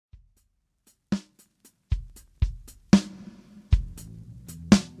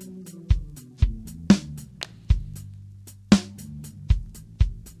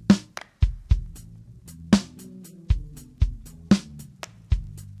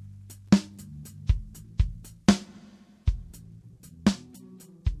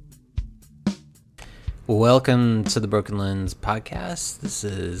Welcome to the Broken Lens podcast. This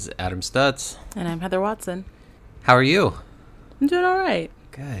is Adam Stutz. And I'm Heather Watson. How are you? I'm doing all right.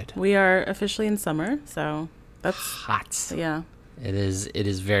 Good. We are officially in summer, so that's hot. Yeah. It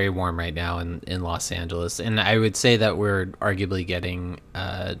is very warm right now in Los Angeles. And I would say that we're arguably getting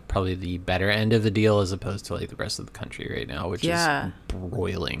probably the better end of the deal as opposed to like the rest of the country right now, which is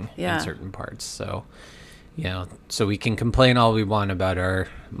broiling in certain parts. So, so we can complain all we want about our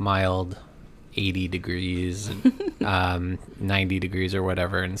mild 80 degrees, 90 degrees or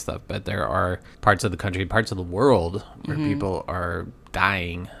whatever and stuff. But there are parts of the country, parts of the world where people are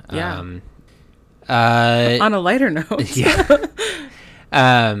dying. Yeah. On a lighter note. Yeah.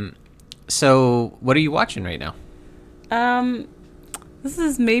 So what are you watching right now? This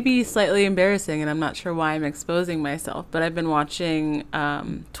is maybe slightly embarrassing, and I'm not sure why I'm exposing myself, but I've been watching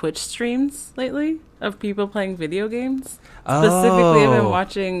Twitch streams lately of people playing video games. Specifically, I've been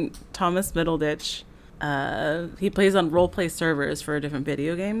watching Thomas Middleditch. He plays on role-play servers for different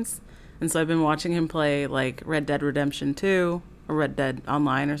video games, and so I've been watching him play like Red Dead Redemption 2 or Red Dead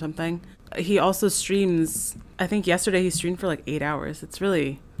Online or something. He also streams, I think yesterday he streamed for like 8 hours.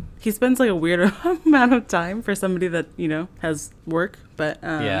 He spends like a weird amount of time for somebody that, has work. But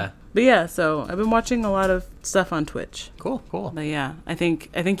so I've been watching a lot of stuff on Twitch. Cool. But yeah, I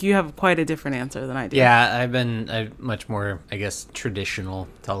think you have quite a different answer than I do. Yeah, I've much more, I guess, traditional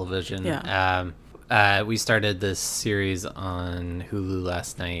television. Yeah. We started this series on Hulu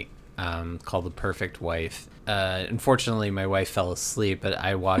last night called The Perfect Wife. Unfortunately, my wife fell asleep, but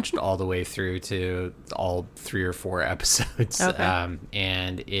I watched all the way through to all 3 or 4 episodes. Okay.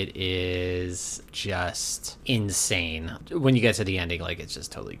 And it is just insane. When you get to the ending, like, it's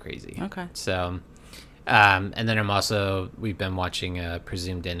just totally crazy. Okay. So, and then we've been watching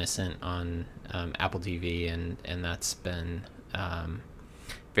Presumed Innocent on Apple TV, and that's been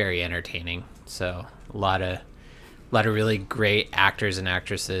very entertaining. So a lot of really great actors and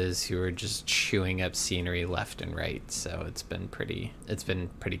actresses who are just chewing up scenery left and right. So it's been pretty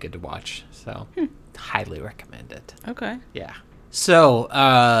good to watch. So highly recommend it. Okay. Yeah. So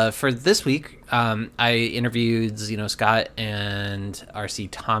for this week, I interviewed z.No Scott and R.C.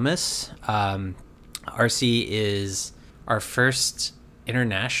 Thomas. R.C. is our first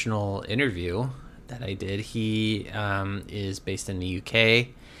international interview that I did. He is based in the UK.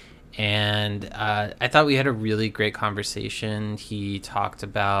 And I thought we had a really great conversation. He talked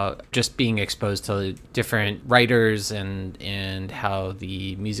about just being exposed to different writers and how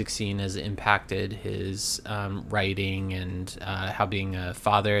the music scene has impacted his writing, and how being a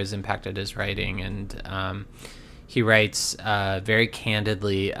father has impacted his writing. And he writes very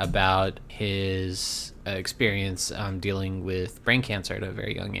candidly about his experience dealing with brain cancer at a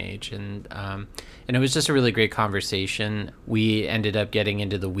very young age. And it was just a really great conversation. We ended up getting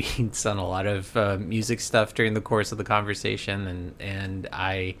into the weeds on a lot of music stuff during the course of the conversation, and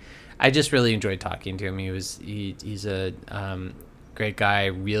I just really enjoyed talking to him. He's a great guy.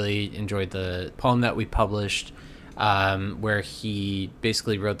 Really enjoyed the poem that we published, where he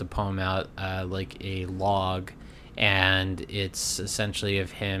basically wrote the poem out like a log. And it's essentially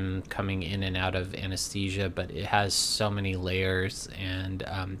of him coming in and out of anesthesia, but it has so many layers, and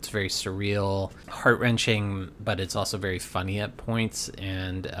it's very surreal, heart-wrenching, but it's also very funny at points.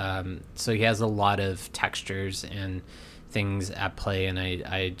 And so he has a lot of textures and things at play, and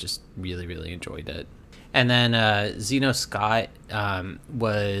I just really, really enjoyed it. And then z.No Scott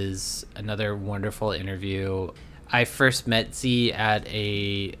was another wonderful interview. I first met Z at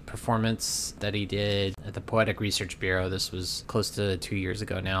a performance that he did at the Poetic Research Bureau. This was close to 2 years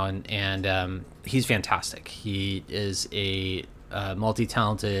ago now, and he's fantastic. He is a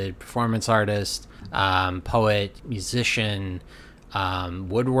multi-talented performance artist, poet, musician,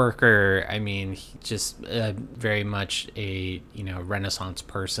 woodworker. I mean, he just very much a Renaissance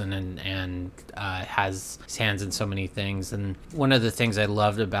person, and has his hands in so many things. And one of the things I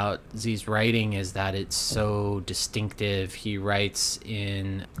loved about Z's writing is that it's so distinctive. He writes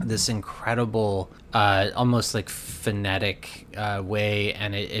in this incredible almost like phonetic way,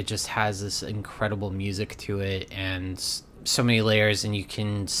 and it just has this incredible music to it, and so many layers. And you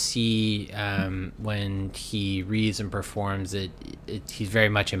can see when he reads and performs he's very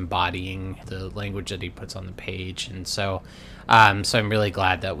much embodying the language that he puts on the page. And so I'm really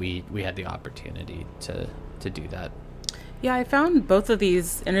glad that we had the opportunity to do that. Yeah, I found both of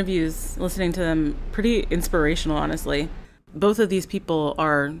these interviews, listening to them, pretty inspirational, honestly. Both of these people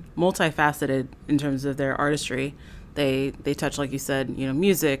are multifaceted in terms of their artistry. They touch, like you said,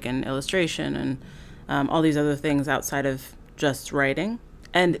 music and illustration and all these other things outside of just writing.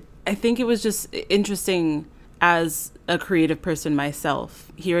 And I think it was just interesting as a creative person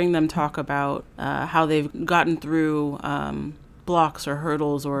myself, hearing them talk about how they've gotten through blocks or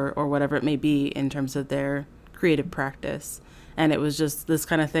hurdles or whatever it may be in terms of their creative practice. And it was just this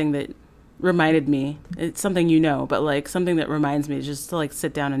kind of thing that reminded me, it's something but like something that reminds me just to like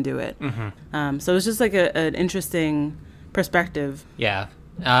sit down and do it. So it was just like an interesting perspective. Yeah.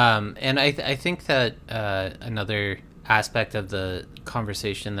 And I think that another aspect of the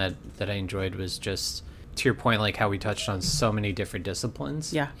conversation that I enjoyed was just, to your point, like how we touched on so many different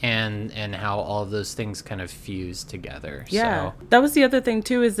disciplines. Yeah. And how all of those things kind of fuse together. Yeah. So. That was the other thing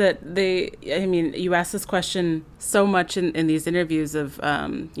too, is that you ask this question so much in these interviews of,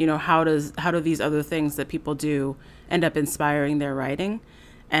 how do these other things that people do end up inspiring their writing?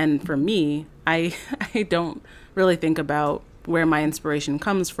 And for me, I don't really think about where my inspiration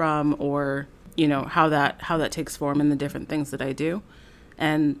comes from or, how that takes form in the different things that I do.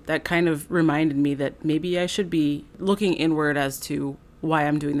 And that kind of reminded me that maybe I should be looking inward as to why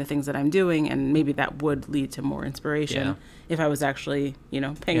I'm doing the things that I'm doing. And maybe that would lead to more inspiration if I was actually,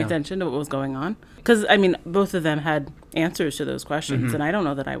 paying attention to what was going on. Because, both of them had answers to those questions, and I don't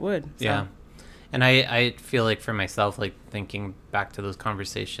know that I would. So. Yeah. And I feel like for myself, like thinking back to those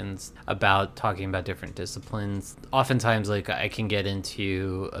conversations about talking about different disciplines, oftentimes like I can get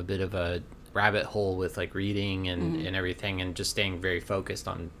into a bit of a rabbit hole with like reading and everything and just staying very focused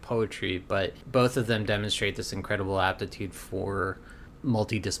on poetry. But both of them demonstrate this incredible aptitude for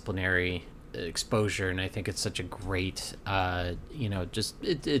multidisciplinary exposure, and I think it's such a great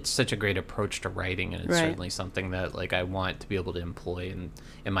it's such a great approach to writing, and it's certainly something that like I want to be able to employ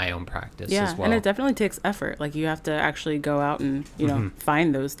in my own practice as well. And it definitely takes effort. Like you have to actually go out and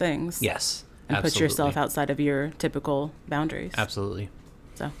find those things. Yes, and absolutely. put yourself outside of your typical boundaries. Absolutely.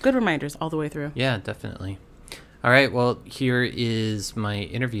 So good reminders all the way through. Yeah, definitely. All right, well, here is my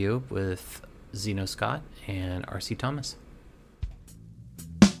interview with z.No Scott and R.C. Thomas.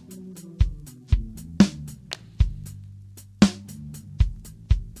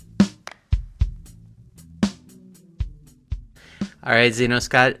 All right, z.No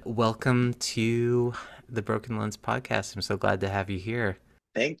Scott, welcome to the Broken Lens podcast. I'm so glad to have you here.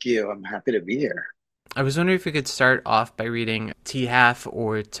 Thank you. I'm happy to be here. I was wondering if we could start off by reading T half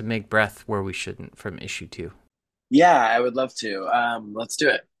or To Make Breath Where We Shouldn't from issue 2. Yeah, I would love to. Let's do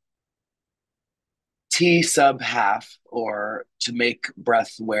it. T sub half, or To Make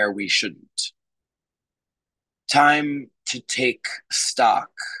Breath Where We Shouldn't. Time to take stock,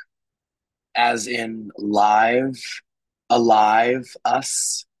 as in live, alive,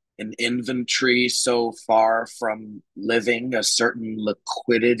 us, an inventory so far from living a certain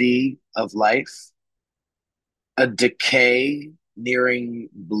liquidity of life. A decay nearing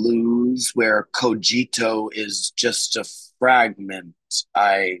blues where cogito is just a fragment,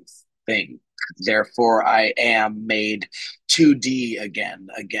 I think. Therefore, I am made 2D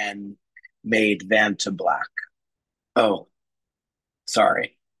again made Vanta Black. Oh,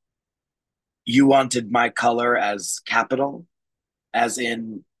 sorry. You wanted my color as capital, as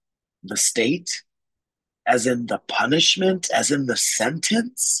in the state, as in the punishment, as in the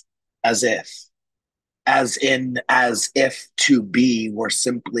sentence, as if to be were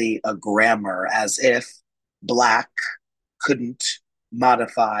simply a grammar, as if black couldn't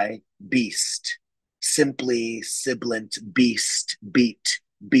modify beast, simply sibilant beast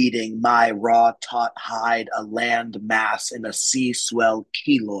beating my raw taut hide a land mass in a sea swell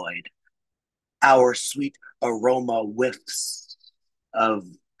keloid. Our sweet aroma whiffs of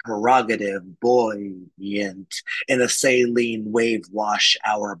prerogative buoyant in a saline wave wash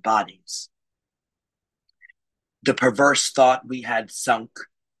our bodies. The perverse thought we had sunk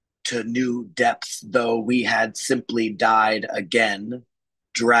to new depths, though we had simply died again,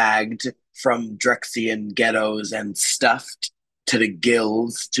 dragged from Drexian ghettos and stuffed to the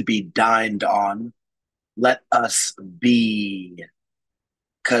gills to be dined on. Let us be.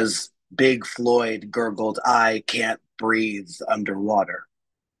 'Cause Big Floyd gurgled, I can't breathe underwater.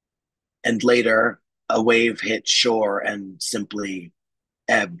 And later, a wave hit shore and simply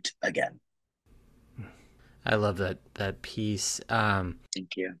ebbed again. I love that piece.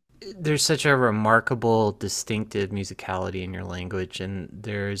 Thank you. There's such a remarkable, distinctive musicality in your language, and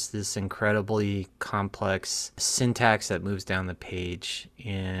there's this incredibly complex syntax that moves down the page,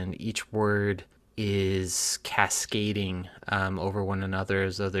 and each word is cascading over one another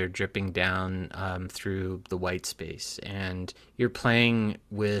as though they're dripping down through the white space. And you're playing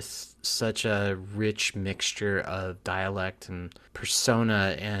with such a rich mixture of dialect and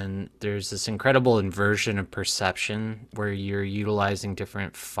persona, and there's this incredible inversion of perception where you're utilizing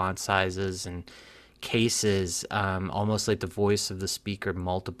different font sizes and cases, almost like the voice of the speaker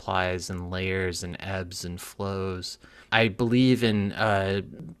multiplies and layers and ebbs and flows. I believe in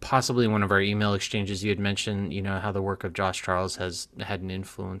possibly one of our email exchanges, you had mentioned, how the work of Josh Charles has had an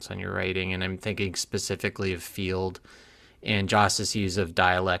influence on your writing. And I'm thinking specifically of Field and Joss's use of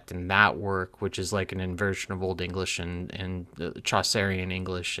dialect in that work, which is like an inversion of Old English and Chaucerian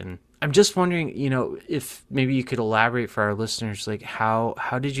English. And I'm just wondering, if maybe you could elaborate for our listeners, like how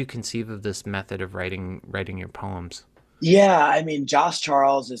did you conceive of this method of writing your poems? Yeah, I mean, Josh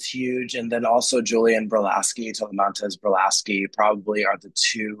Charles is huge, and then also Julian Berlasky, Telemontes Berlasky, probably are the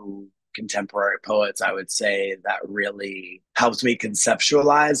two contemporary poets I would say that really helped me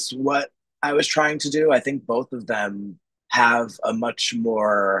conceptualize what I was trying to do. I think both of them have a much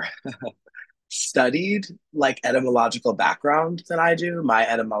more studied like etymological background than I do. My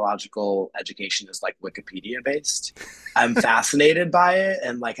etymological education is like Wikipedia based. I'm fascinated by it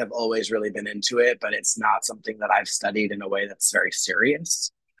and like have always really been into it, but it's not something that I've studied in a way that's very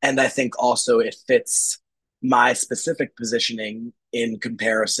serious. And I think also it fits my specific positioning in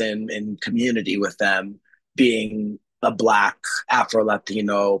comparison in community with them, being a Black Afro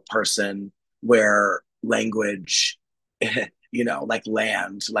Latino person where language like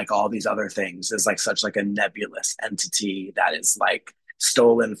land, like all these other things is like such like a nebulous entity that is like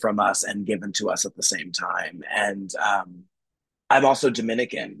stolen from us and given to us at the same time. And I'm also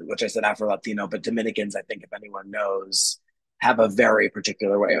Dominican, which I said Afro Latino, but Dominicans, I think if anyone knows, have a very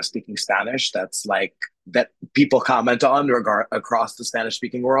particular way of speaking Spanish that's like that people comment on across the Spanish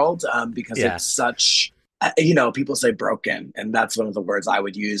speaking world because Yeah. it's such people say broken, and that's one of the words I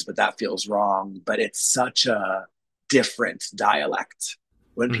would use, but that feels wrong. But it's such a different dialect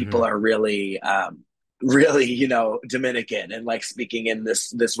when people are really really Dominican and like speaking in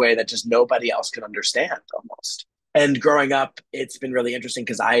this way that just nobody else can understand almost. And growing up, it's been really interesting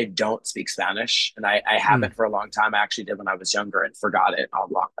because I don't speak Spanish, and I haven't for a long time. I actually did when I was younger and forgot it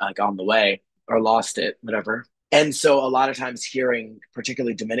on the way, or lost it, whatever. And so a lot of times hearing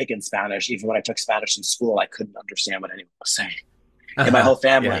particularly Dominican Spanish, even when I took Spanish in school, I couldn't understand what anyone was saying in my whole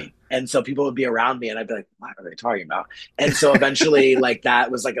family. Yeah. And so people would be around me and I'd be like, what are they talking about? And so eventually like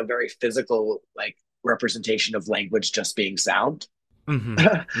that was like a very physical like representation of language just being sound.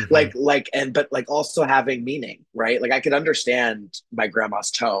 But also having meaning, right? Like I could understand my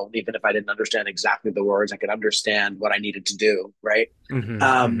grandma's tone, even if I didn't understand exactly the words. I could understand what I needed to do, right?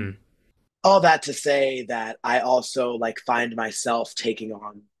 All that to say that I also like find myself taking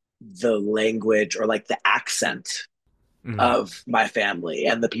on the language or like the accent of my family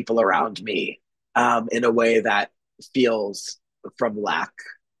and the people around me in a way that feels from lack,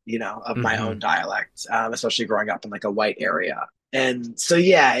 of my own dialect, especially growing up in like a white area. And so,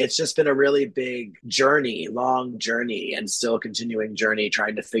 yeah, it's just been a really big journey, long journey, and still continuing journey,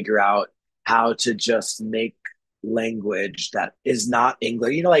 trying to figure out how to just make language that is not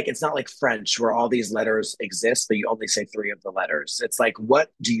English. Like it's not like French where all these letters exist, but you only say 3 of the letters. It's like,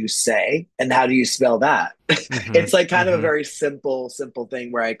 what do you say and how do you spell that? It's like kind of a very simple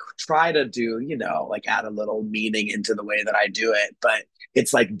thing where I try to do, like add a little meaning into the way that I do it, but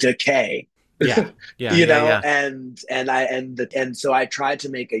it's like decay. And so I tried to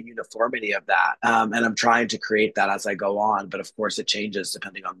make a uniformity of that, and I'm trying to create that as I go on, but of course it changes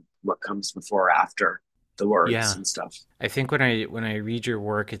depending on what comes before or after the words and stuff. I think when I read your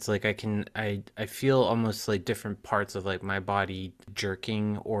work, it's like I feel almost like different parts of like my body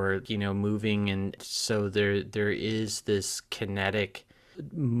jerking or moving, and so there is this kinetic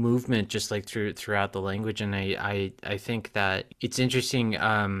movement just like throughout the language. And I think that it's interesting.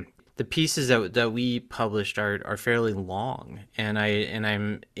 The pieces that we published are fairly long, and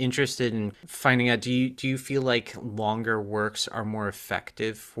I'm interested in finding out, do you feel like longer works are more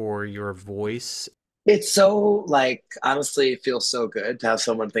effective for your voice? It's so like, honestly, it feels so good to have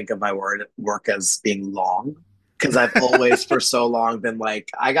someone think of my work as being long, because I've always for so long been like,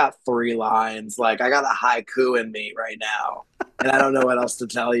 I got 3 lines, like I got a haiku in me right now, and I don't know what else to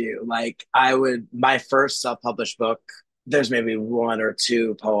tell you. Like my first self-published book, there's maybe 1 or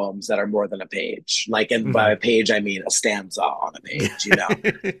 2 poems that are more than a page. Like, and by a page, I mean a stanza on a page,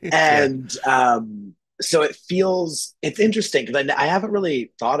 And so it's interesting because I haven't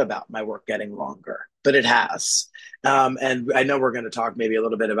really thought about my work getting longer, but it has. And I know we're going to talk maybe a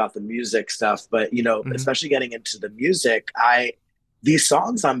little bit about the music stuff, but, especially getting into the music, these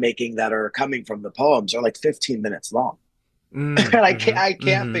songs I'm making that are coming from the poems are like 15 minutes long. And I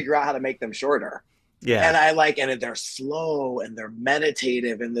can't figure out how to make them shorter. Yeah. And and they're slow and they're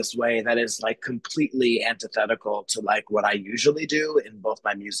meditative in this way that is like completely antithetical to like what I usually do in both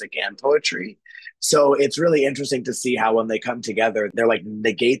my music and poetry. So it's really interesting to see how when they come together, they're like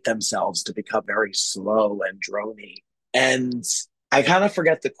negate themselves to become very slow and drony. And I kind of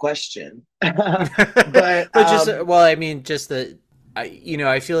forget the question, but But just well, I mean, just that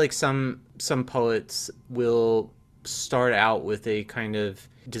I feel like some poets will start out with a kind of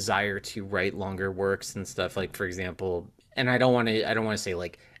desire to write longer works and stuff. Like for example, and I don't want to say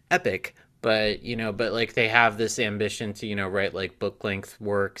like epic, but but like they have this ambition to write like book length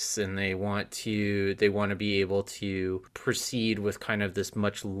works, and they want to be able to proceed with kind of this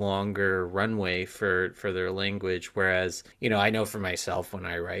much longer runway for their language. Whereas I know for myself, when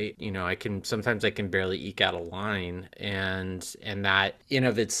I write, I can barely eke out a line, and that in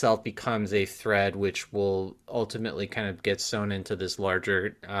of itself becomes a thread which will ultimately kind of get sewn into this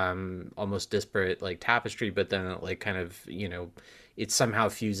larger almost disparate like tapestry, but then it like kind of it somehow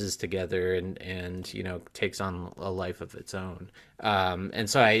fuses together and takes on a life of its own. And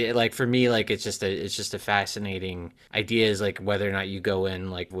so I like, for me, like it's just a fascinating idea, is like whether or not you go in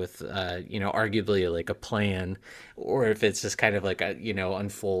like with arguably like a plan, or if it's just kind of like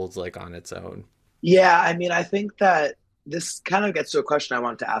unfolds like on its own. yeah, I mean, I think that this kind of gets to a question I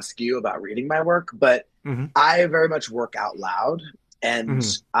wanted to ask you about reading my work, but Hmm. I very much work out loud, and Hmm.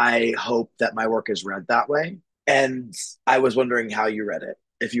 I hope that my work is read that way. And I was wondering how you read it,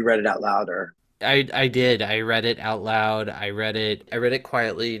 if you read it out loud or. I did. I read it out loud. I read it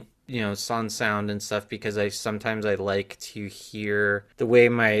quietly, sans sound and stuff, because I like to hear the way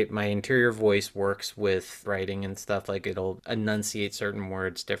my interior voice works with writing and stuff. Like it'll enunciate certain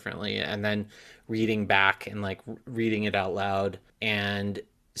words differently, and then reading back and like reading it out loud and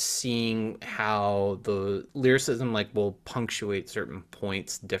seeing how the lyricism like will punctuate certain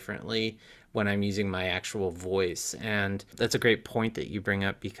points differently when I'm using my actual voice. And that's a great point that you bring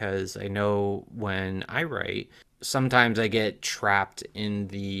up, because I know when I write, sometimes I get trapped in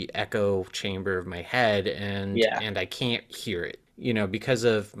the echo chamber of my head, and Yeah. and I can't hear it. Because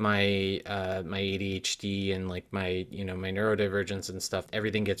of my ADHD and like my neurodivergence and stuff,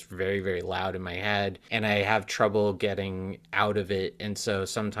 everything gets very, very loud in my head, and I have trouble getting out of it. And so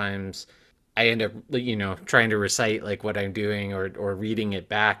sometimes I end up, trying to recite like what I'm doing, or reading it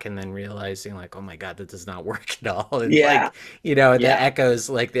back, and then realizing like, oh my God, that does not work at all. And Yeah. like, the Yeah. echoes,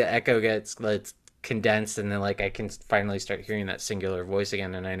 like the echo gets condensed, and then like I can finally start hearing that singular voice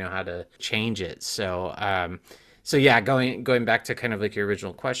again, and I know how to change it. So yeah, going back to kind of like your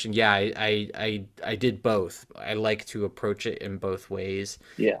original question, yeah, I did both. I like to approach it in both ways,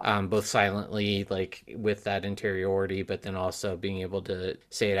 Yeah. both silently, like with that interiority, but then also being able to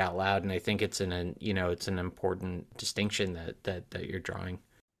say it out loud. And I think it's an important distinction that you're drawing.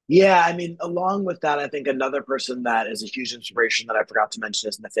 Yeah. I mean, along with that, I think another person that is a huge inspiration that I forgot to mention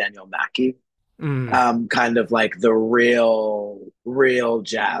is Nathaniel Mackey. Mm, Kind of like the real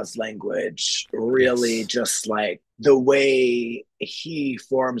jazz language, really yes. just like the way he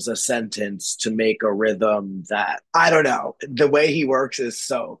forms a sentence to make a rhythm that I don't know. The way he works is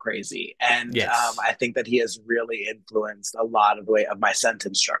so crazy. And Yes. I think that he has really influenced a lot of the way of my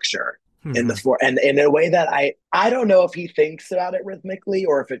sentence structure in the Hmm. four and in a way that I don't know if he thinks about it rhythmically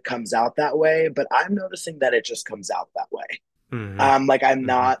or if it comes out that way, but I'm noticing that it just comes out that way. Hmm. Like I'm Hmm.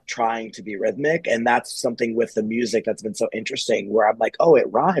 not trying to be rhythmic, and that's something with the music that's been so interesting. Where I'm like, oh,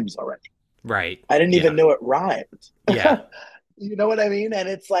 it rhymes already. Right. I didn't even Yeah. know it rhymed. Yeah. You know what I mean? And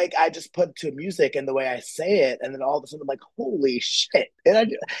it's like I just put to music and the way I say it, and then all of a sudden I'm like, holy shit!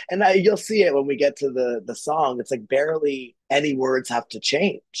 You'll see it when we get to the song. It's like barely any words have to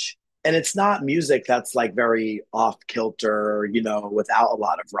change. And it's not music that's like very off kilter, without a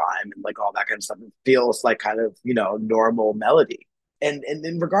lot of rhyme and like all that kind of stuff. It feels like kind of, normal melody. And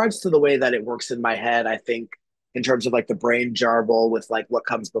in regards to the way that it works in my head, I think in terms of like the brain jarble with like what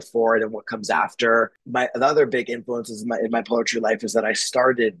comes before it and what comes after. The other big influences in my poetry life is that I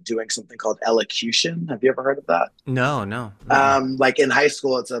started doing something called elocution. Have you ever heard of that? No, no. Mm-mm. Like in high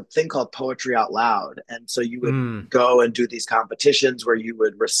school, it's a thing called poetry out loud. And so you would Mm. go and do these competitions where you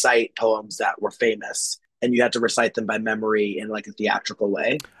would recite poems that were famous, and you had to recite them by memory in like a theatrical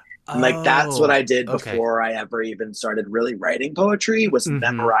way. And like that's what I Oh, did okay. before I ever even started really writing poetry was Hmm.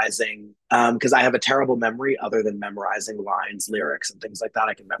 memorizing because I have a terrible memory other than memorizing lines, lyrics, and things like that.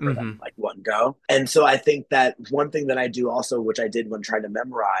 I can remember them Hmm. like one go. And so I think that one thing that I do also, which I did when trying to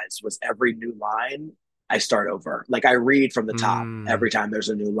memorize, was every new line I start over. Like I read from the top Mm. every time there's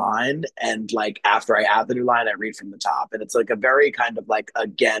a new line. And like after I add the new line, I read from the top. And it's like a very kind of like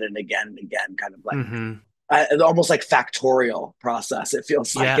again and again and again kind of like Hmm. almost like factorial process, it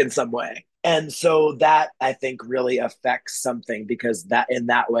feels like Yeah. in some way. And so that I think really affects something because that in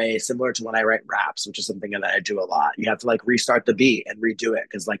that way, similar to when I write raps, which is something that I do a lot, you have to like restart the beat and redo it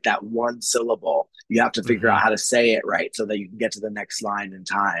because like that one syllable, you have to figure out Hmm. how to say it right so that you can get to the next line in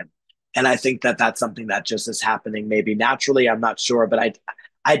time. And I think that that's something that just is happening maybe naturally. I'm not sure, but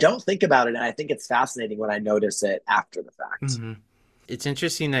I don't think about it, and I think it's fascinating when I notice it after the fact. Hmm. It's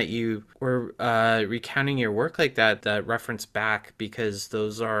interesting that you were recounting your work like that, that reference back, because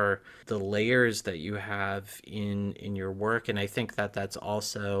those are the layers that you have in your work, and I think that that's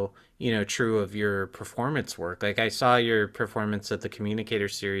also, true of your performance work. Like I saw your performance at the Communicator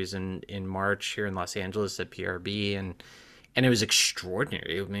series in March here in Los Angeles at PRB, and it was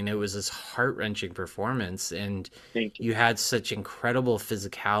extraordinary. I mean, it was this heart-wrenching performance, and Thank you. you had such incredible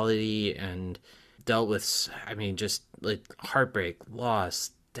physicality and dealt with, I mean, just like heartbreak,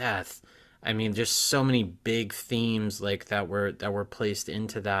 loss, death. I mean, just so many big themes like that were placed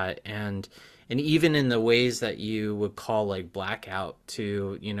into that, and even in the ways that you would call like blackout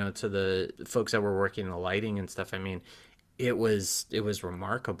to, to the folks that were working the lighting and stuff. I mean, it was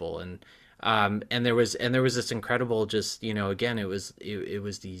remarkable, and there was this incredible, just, again, it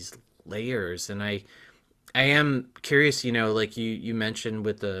was these layers. And I am curious, like you mentioned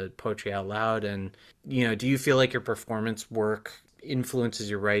with the poetry out loud, and do you feel like your performance work influences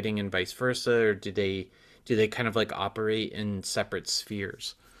your writing and vice versa, or do they kind of like operate in separate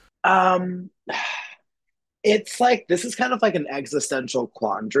spheres? Um, it's like this is kind of like an existential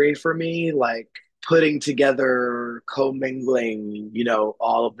quandary for me, like putting together, commingling,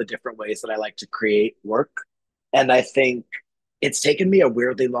 all of the different ways that I like to create work. And I think it's taken me a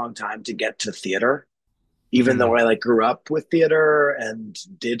weirdly long time to get to theater, even though Mm, I like grew up with theater and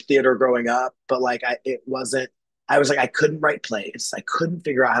did theater growing up, but like it wasn't I was like I couldn't write plays. I couldn't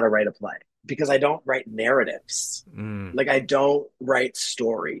figure out how to write a play because I don't write narratives. mm, Like I don't write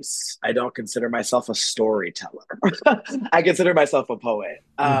stories. I don't consider myself a storyteller. I consider myself a poet.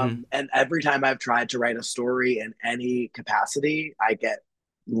 mm-hmm, And every time I've tried to write a story in any capacity, I get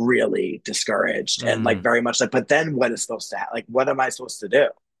really discouraged and like mm, very much like, but then what is supposed to happen? Like, what am I supposed to do?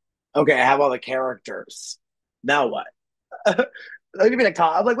 Okay, I have all the characters. Now what? What do you mean a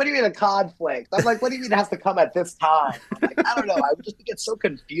con? I'm like, what do you mean a conflict? I'm like, what do you mean it has to come at this time? I'm like, I don't know. I would just get so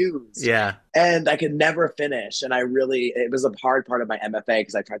confused yeah, and I could never finish. And it was a hard part of my MFA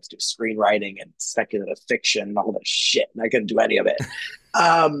because I tried to do screenwriting and speculative fiction and all that shit. And I couldn't do any of it.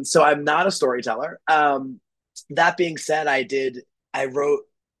 So I'm not a storyteller. That being said, I wrote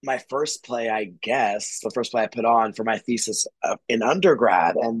my first play, I guess, the first play I put on for my thesis in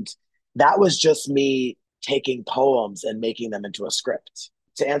undergrad. And that was just me taking poems and making them into a script.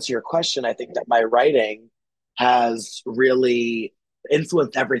 To answer your question, I think that my writing has really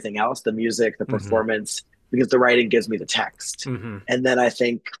influenced everything else, the music, the mm-hmm, performance, because the writing gives me the text. mm-hmm. And then I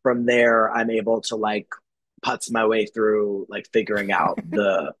think from there, I'm able to like putz my way through like figuring out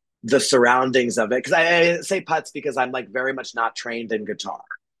the surroundings of it. Because I say putz because I'm like very much not trained in guitar.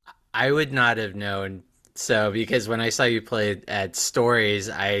 I would not have known. So, because when I saw you play at Stories,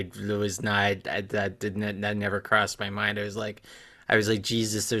 I was not, that didn't, that never crossed my mind. I was like,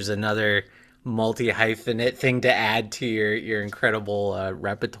 Jesus, there's another multi hyphenate thing to add to your incredible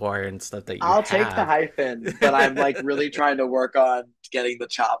repertoire and stuff that you I'll take the have. hyphen, but I'm like really trying to work on getting the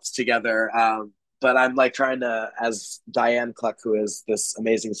chops together. But I'm like trying to, as Diane Cluck, who is this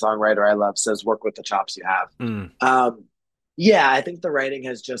amazing songwriter I love, says, work with the chops you have. Mm, Um, yeah, I think the writing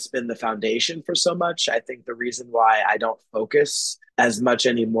has just been the foundation for so much. I think the reason why I don't focus as much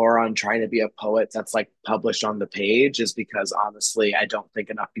anymore on trying to be a poet that's like published on the page is because honestly, I don't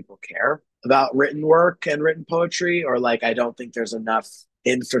think enough people care about written work and written poetry, or like I don't think there's enough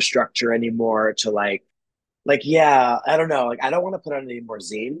infrastructure anymore to yeah, I don't know. Like, I don't want to put on any more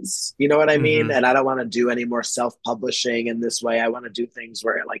zines. You know what I mean? mm-hmm. And I don't want to do any more self-publishing in this way. I want to do things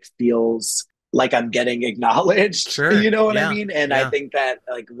where it like feels like I'm getting acknowledged. Sure. You know what I Yeah. mean? And I Yeah. think that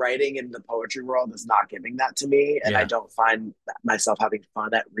like writing in the poetry world is not giving that to me. And I Yeah. don't find myself having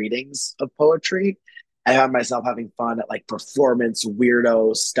fun at readings of poetry. I find myself having fun at like performance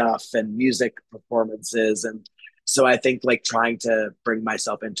weirdo stuff and music performances. And so I think like trying to bring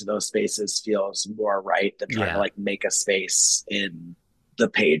myself into those spaces feels more right than trying to Yeah. like make a space in the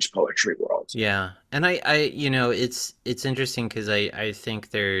page poetry world. Yeah, and it's interesting because I think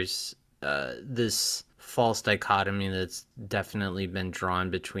there's this false dichotomy that's definitely been drawn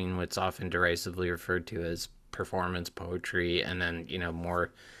between what's often derisively referred to as performance poetry and then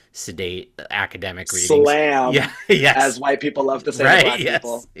more sedate academic readings. Yeah, Slam, as yes, white people love to say to right, black yes,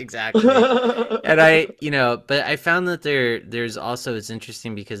 people. exactly. And but I found that there's also, it's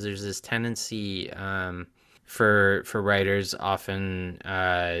interesting because there's this tendency for writers often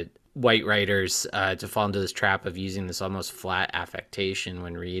white writers to fall into this trap of using this almost flat affectation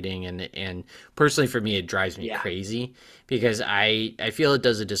when reading, and personally for me it drives me Yeah. crazy because I feel it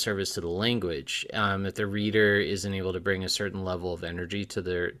does a disservice to the language if the reader isn't able to bring a certain level of energy to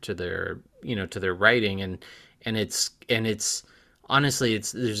their to their writing, and it's honestly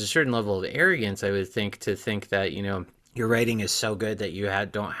there's a certain level of arrogance I would think to think that your writing is so good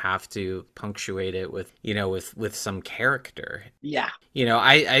that don't have to punctuate it with with some character. Yeah.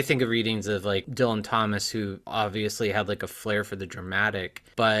 I think of readings of like Dylan Thomas, who obviously had like a flair for the dramatic,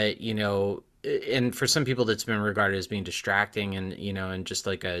 but and for some people that's been regarded as being distracting and just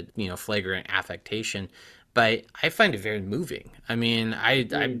like a flagrant affectation. But I find it very moving. I mean,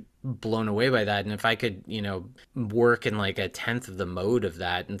 I'm blown away by that. And if I could, work in like a tenth of the mode of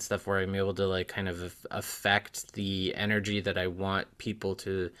that and stuff, where I'm able to like kind of affect the energy that I want people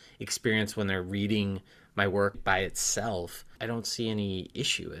to experience when they're reading my work by itself, I don't see any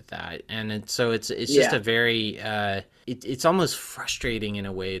issue with that. And so it's just a very it's almost frustrating in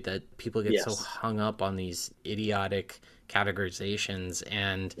a way that people get so hung up on these idiotic categorizations,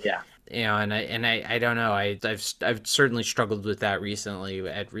 and I don't know, I've certainly struggled with that recently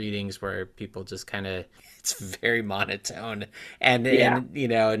at readings where people just kind of, it's very monotone, and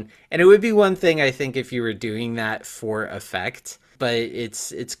it would be one thing I think if you were doing that for effect, but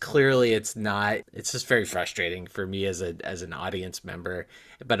it's clearly it's not. It's just very frustrating for me as an audience member,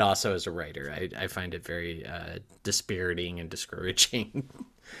 but also as a writer. I find it very dispiriting and discouraging.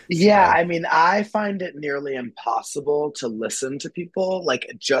 Yeah, So. I mean, I find it nearly impossible to listen to people,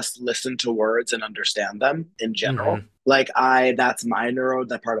 like just listen to words and understand them in general. Mm-hmm. Like that's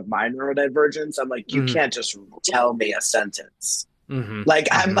that part of my neurodivergence. I'm like, you Mm-hmm. can't just tell me a sentence. Mm-hmm. Like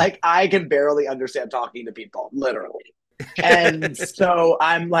I'm Mm-hmm. like, I can barely understand talking to people, literally. And so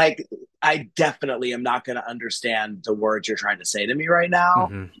I'm like, I definitely am not going to understand the words you're trying to say to me right now,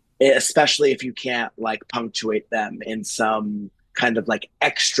 Mm-hmm. especially if you can't like punctuate them in some kind of like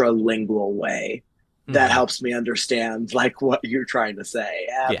extra lingual way that Mm-hmm. helps me understand like what you're trying to say.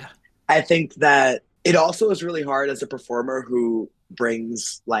 Yeah. I think that it also is really hard as a performer who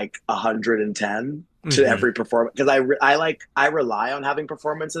brings like 110 to Mm-hmm. every performance, because I rely on having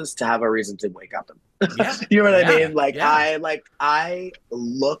performances to have a reason to wake up. Yeah. You know what I Yeah. mean? Like Yeah. I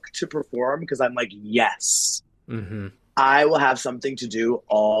look to perform because I'm like, yes, Mm-hmm. I will have something to do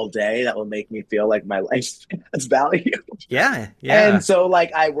all day that will make me feel like my life has value. Yeah. And Yeah. so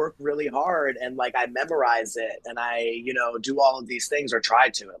like I work really hard and like I memorize it and I, do all of these things, or try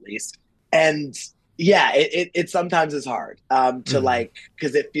to at least. And yeah, it sometimes is hard to Mm-hmm. like,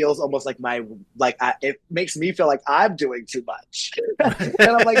 because it feels almost like it makes me feel like I'm doing too much. And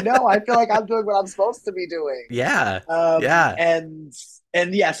I'm like, no, I feel like I'm doing what I'm supposed to be doing. Yeah. Um, Yeah. and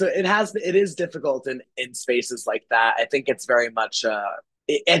and yeah, so it is difficult in spaces like that. I think it's very much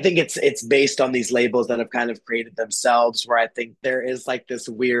I think it's based on these labels that have kind of created themselves, where I think there is like this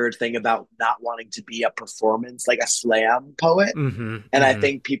weird thing about not wanting to be a performance, like a slam poet. Mm-hmm. And I Mm-hmm.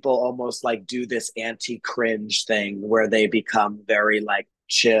 think people almost like do this anti-cringe thing where they become very like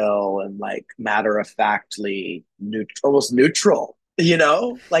chill and like matter of factly almost neutral,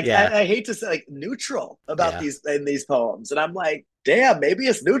 like Yeah. I hate to say like neutral about Yeah. these poems. And I'm like, damn, maybe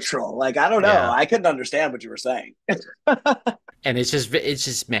it's neutral. Like, I don't know. Yeah. I couldn't understand what you were saying. And it's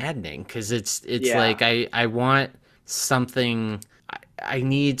just maddening because it's Yeah. like I want something. I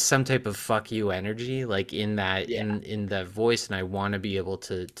need some type of fuck you energy like in that Yeah. in the voice, and I want to be able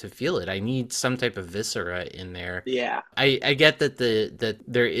to feel it. I need some type of viscera in there. Yeah. I get that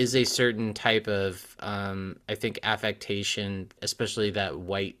there is a certain type of I think affectation, especially that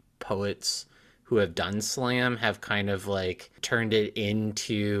white poets who have done slam have kind of like turned it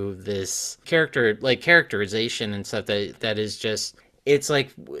into this characterization and stuff that is just,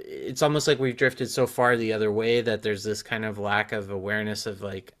 it's almost like we've drifted so far the other way that there's this kind of lack of awareness of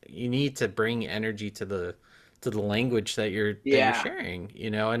like you need to bring energy to the language that you're Yeah. sharing,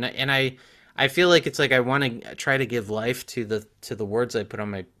 and I feel like it's like I want to try to give life to the words I put on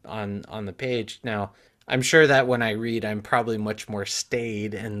my on the page. Now, I'm sure that when I read, I'm probably much more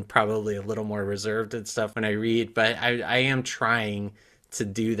staid and probably a little more reserved and stuff when I read, but I am trying to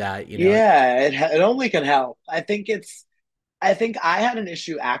do that. Yeah. It only can help. I think I had an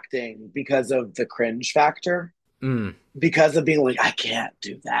issue acting because of the cringe factor, Mm. because of being like, I can't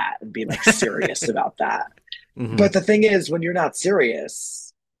do that and being like serious about that. Hmm. But the thing is, when you're not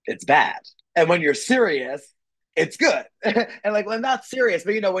serious, it's bad. And when you're serious, it's good. And like when not serious,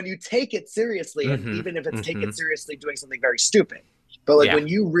 but when you take it seriously, and Hmm. even if it's take Hmm. it seriously doing something very stupid, but like Yeah. when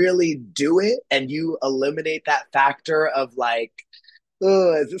you really do it and you eliminate that factor of like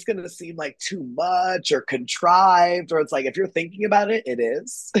ugh, is this going to seem like too much or contrived? Or it's like, if you're thinking about it, it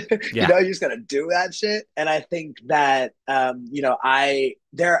is. Yeah. You're just going to do that shit. And I think that,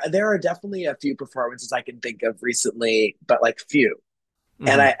 there are definitely a few performances I can think of recently, but like few.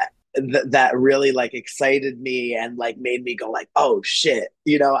 And Hmm. that really like excited me and like made me go like, oh shit.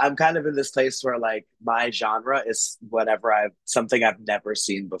 I'm kind of in this place where like my genre is whatever something I've never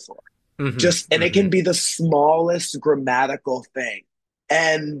seen before. Hmm. Just, and it Hmm. can be the smallest grammatical thing.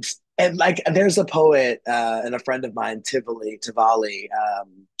 And like there's a poet and a friend of mine, Tivali,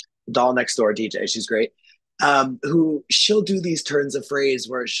 doll next door DJ, she's great. Who she'll do these turns of phrase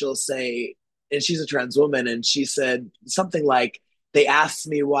where she'll say, and she's a trans woman, and she said something like, they asked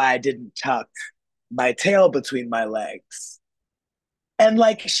me why I didn't tuck my tail between my legs. And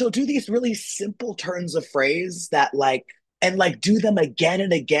like she'll do these really simple turns of phrase that like, and like do them again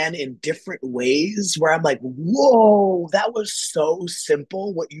and again in different ways where I'm like, whoa, that was so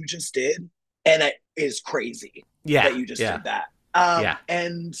simple what you just did. And it is crazy Yeah. that you just Yeah. did that. Yeah.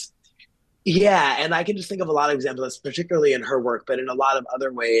 And yeah, and I can just think of a lot of examples, particularly in her work, but in a lot of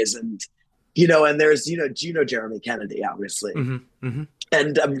other ways. And there's, Jeremy Kennedy, obviously. Hmm. Hmm.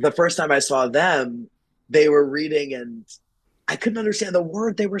 And the first time I saw them, they were reading and I couldn't understand the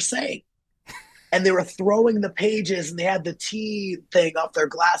word they were saying. And they were throwing the pages and they had the tea thing off their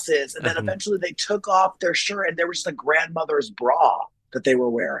glasses. And then Hmm. eventually they took off their shirt and there was just a grandmother's bra that they were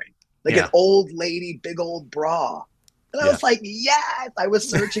wearing, like an Yeah. old lady, big old bra. And I Yeah. was like, yes, I was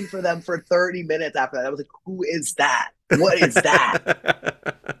searching for them for 30 minutes after that. I was like, who is that? What is that?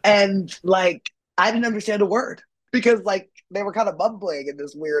 And like, I didn't understand a word because like they were kind of mumbling in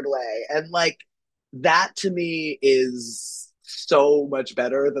this weird way. And like, that to me is so much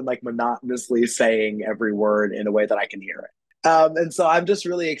better than like monotonously saying every word in a way that I can hear it. And so I'm just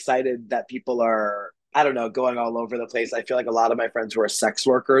really excited that people are, I don't know, going all over the place. I feel like a lot of my friends who are sex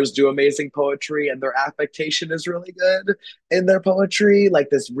workers do amazing poetry and their affectation is really good in their poetry. Like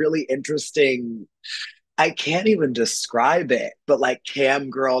this really interesting, I can't even describe it, but like cam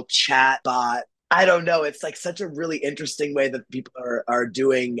girl chat bot. I don't know. It's like such a really interesting way that people are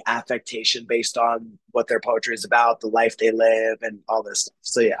doing affectation based on what their poetry is about, the life they live, and all this stuff.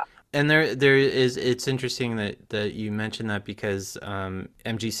 So yeah. And there is. It's interesting that you mentioned that because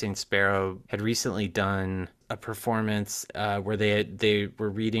MG St. Sparrow had recently done a performance where they were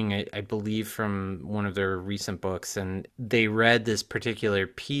reading, I believe, from one of their recent books, and they read this particular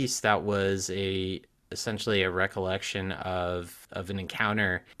piece that was essentially a recollection of an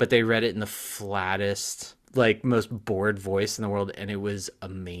encounter, but they read it in the flattest, like most bored voice in the world, and it was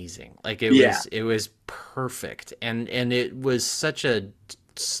amazing. Like Yeah. it was perfect, and it was such a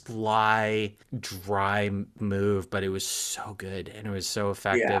sly, dry move, but it was so good and it was so Yeah.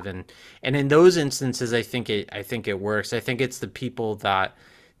 effective. And in those instances, I think it works. I think it's the people that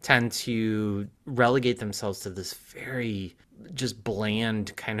tend to relegate themselves to this very just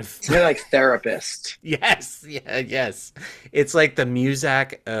bland kind of It's kind of like therapist. yes, yeah, yes. It's like the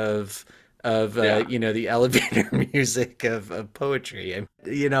Muzak of Yeah. the elevator music of poetry.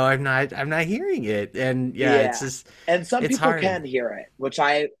 I'm not hearing it, and yeah, it's Yeah. just And some it's people hard. can hear it, which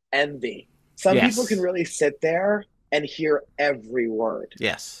I envy. Some people can Yes, really sit there and hear every word.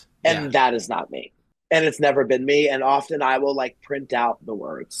 yes, yeah, And that is not me. And it's never been me. And often I will like print out the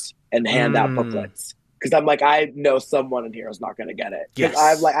words and hand out mm, booklets because I'm like, I know someone in here is not going to get it. Because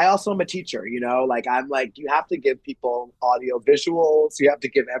yes, I also am a teacher, like I'm like, you have to give people audio visuals. You have to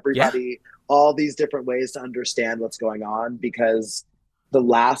give yeah, everybody all these different ways to understand what's going on because the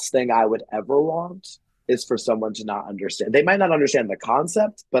last thing I would ever want is for someone to not understand. They might not understand the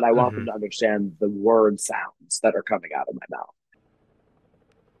concept, but I want them hmm. to understand the word sounds that are coming out of my mouth.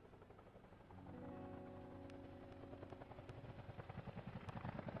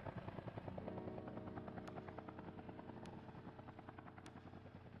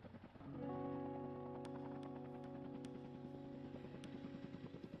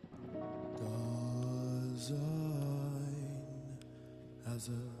 Dasein as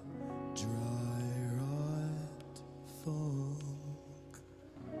a dry rot funk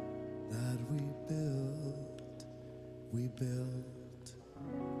that we built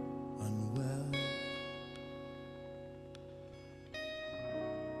unwell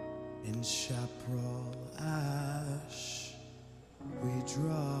in chaparral ash we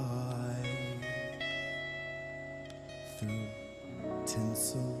dry through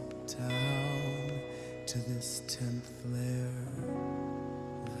tinsel town to this 10th layer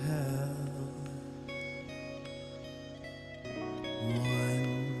of hell.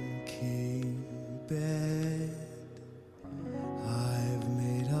 One king bed I've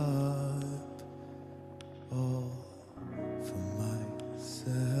made up all for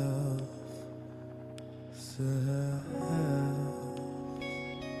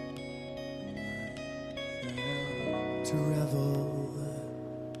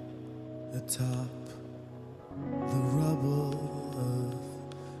atop the rubble of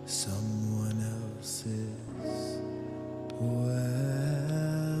someone else's wealth,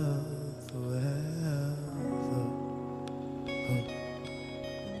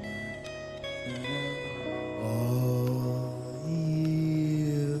 all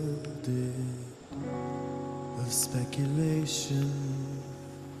yielded of speculation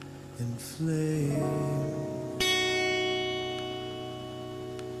and flame.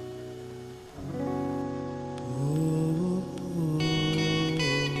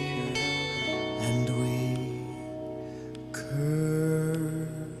 And we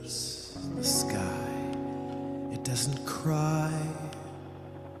curse the sky. It doesn't cry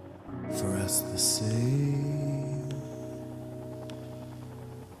for us the same.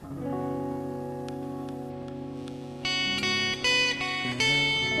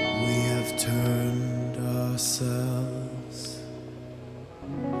 We have turned ourselves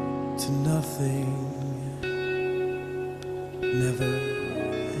to nothing, never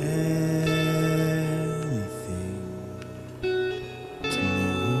anything to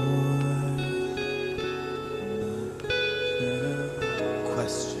more.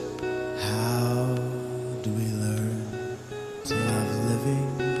 Question: how do we learn to love living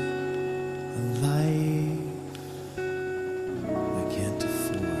a life we can't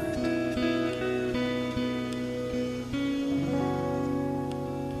afford?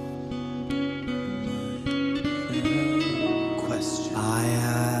 Question: I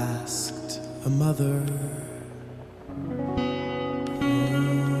asked a mother.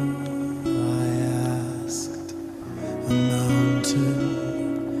 I asked a mountain,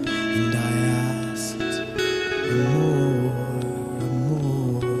 and I asked more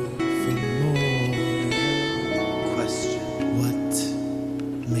for more. Question: what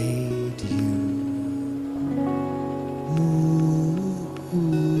made you moved?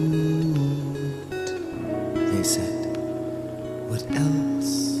 They said, what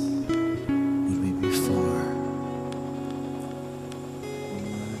else would we be for?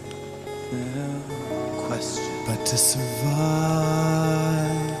 Question: but to survive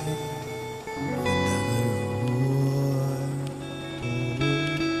another war.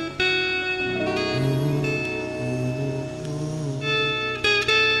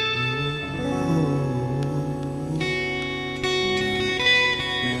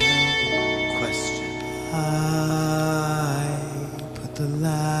 Question: I put the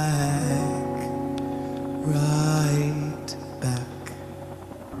lag right back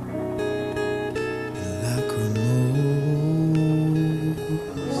in lacrimose.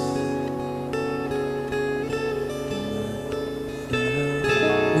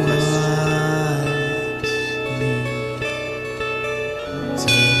 Watch me turn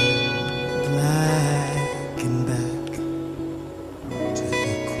black and back to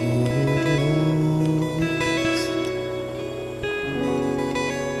the coast.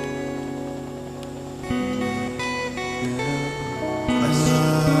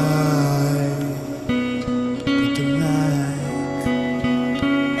 Put the light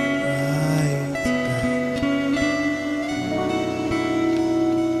right back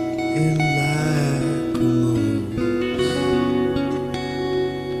in lacrimose.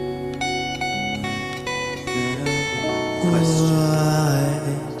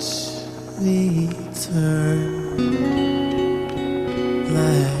 Watch me turn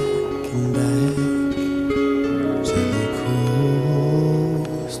black and back to the coast.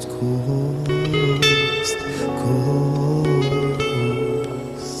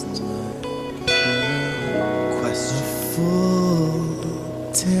 Question: a full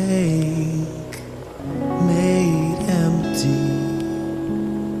tank made empty.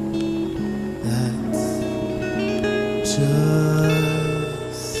 That's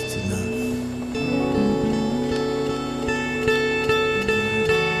just enough.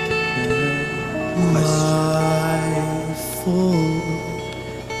 My full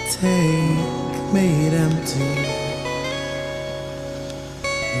tank made empty.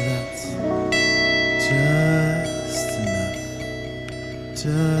 That's just enough.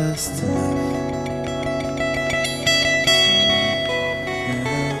 Just enough.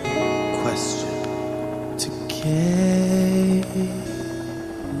 Question: to get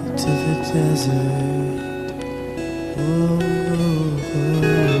to the desert.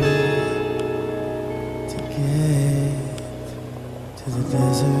 To get to the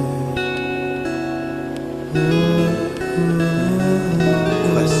desert.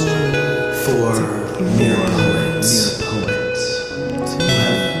 Question: for mere poets who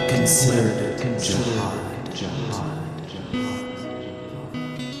have considered it jihad.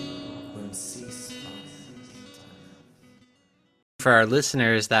 For our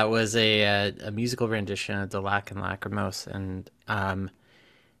listeners, that was a musical rendition of The Lack and Lacrimose, and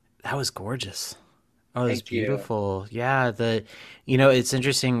that was gorgeous. Oh, it's Thank you. beautiful. Yeah, it's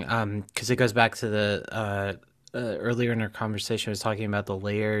interesting because it goes back to the earlier in our conversation, I was talking about the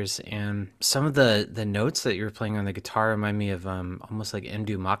layers, and some of the notes that you were playing on the guitar remind me of almost like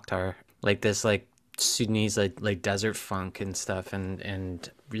Mdu Mokhtar, like this like Sudanese like desert funk and stuff, and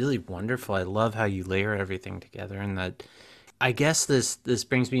really wonderful. I love how you layer everything together, and that I guess this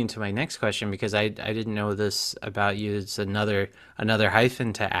brings me into my next question because I didn't know this about you. It's another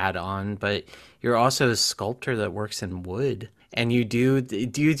hyphen to add on, but you're also a sculptor that works in wood, and you do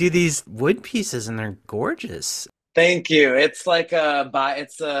these wood pieces, and they're gorgeous. Thank you. It's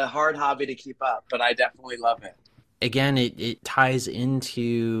a hard hobby to keep up, but I definitely love it. Again, it ties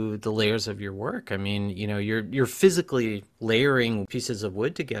into the layers of your work. I mean, you're physically layering pieces of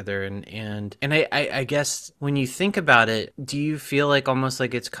wood together, and I guess when you think about it, do you feel like almost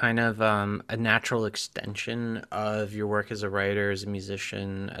like it's kind of a natural extension of your work as a writer, as a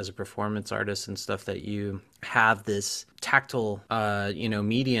musician, as a performance artist and stuff, that you have this tactile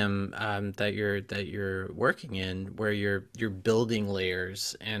medium that you're working in, where you're building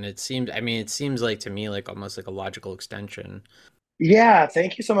layers, and it seems like to me like almost like a logical extension. Yeah,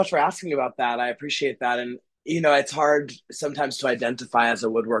 thank you so much for asking about that. I appreciate that. And it's hard sometimes to identify as a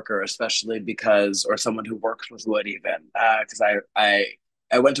woodworker, especially because, or someone who works with wood, even because I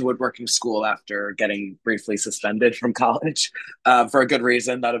went to woodworking school after getting briefly suspended from college for a good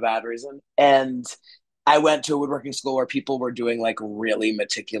reason, not a bad reason. And I went to a woodworking school where people were doing like really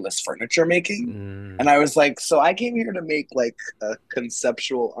meticulous furniture making. And Mm. I was like, so I came here to make like a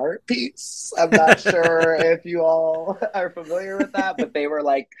conceptual art piece. I'm not sure if you all are familiar with that, but they were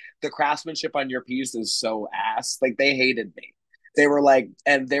like, the craftsmanship on your piece is so ass. Like they hated me. They were like,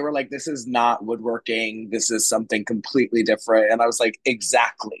 this is not woodworking. This is something completely different. And I was like,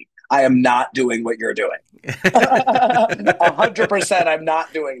 exactly. I am not doing what you're doing. 100%, I'm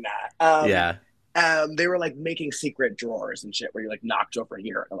not doing that. Yeah. They were like making secret drawers and shit where you like knocked over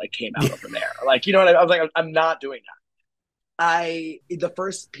here and like came out over there. Like, you know what I was like, I'm not doing that. The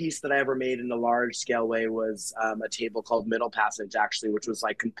first piece that I ever made in a large scale way was a table called Middle Passage, actually, which was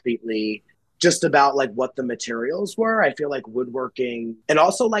like completely just about like what the materials were. I feel like woodworking and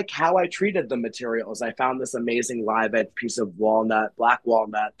also like how I treated the materials. I found this amazing live edge piece of black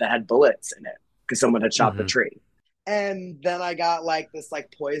walnut that had bullets in it because someone had shot the Hmm. tree. And then I got like this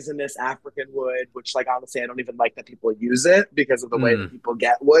like poisonous African wood, which like honestly I don't even like that people use it because of the way that Mm. people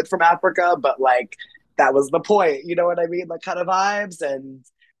get wood from Africa. But like that was the point, you know what I mean? Like kind of vibes. And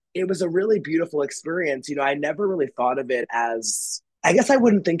it was a really beautiful experience. I never really thought of it as, I guess I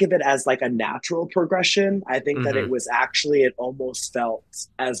wouldn't think of it as like a natural progression. I think that it Hmm. was actually, it almost felt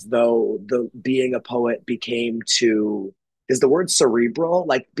as though the being a poet became to, is the word cerebral,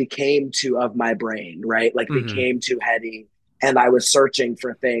 like became too of my brain, right? Like Hmm. became too heady. And I was searching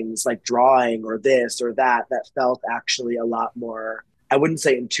for things like drawing or this or that felt actually a lot more, I wouldn't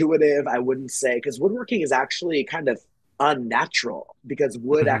say intuitive. I wouldn't say, because woodworking is actually kind of unnatural because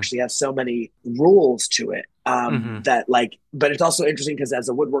wood Hmm. actually has so many rules to it Hmm. that like, but it's also interesting because as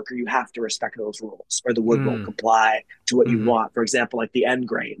a woodworker you have to respect those rules or the wood won't Mm. comply to what you Hmm. want. For example, like the end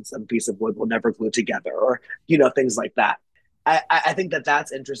grains of a piece of wood will never glue together, or things like that. I think that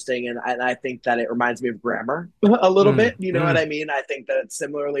that's interesting, and I think that it reminds me of grammar a little Mm. bit. You know what Mm. I mean? I think that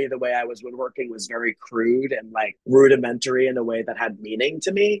similarly, the way I was woodworking was very crude and like rudimentary in a way that had meaning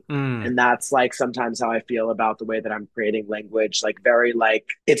to me. Mm. And that's like sometimes how I feel about the way that I'm creating language, like very like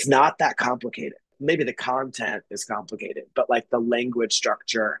it's not that complicated. Maybe the content is complicated, but like the language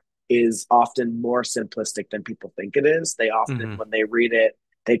structure is often more simplistic than people think it is. They often, Hmm. when they read it,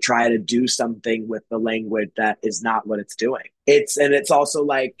 they try to do something with the language that is not what it's doing. It's also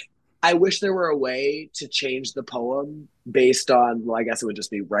like I wish there were a way to change the poem based on, well, I guess it would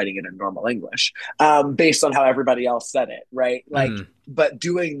just be writing it in normal English, based on how everybody else said it, right? Like, Mm. but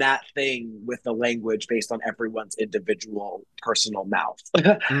doing that thing with the language based on everyone's individual personal mouth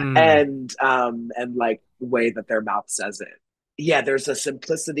Mm. and like way that their mouth says it. Yeah, there's a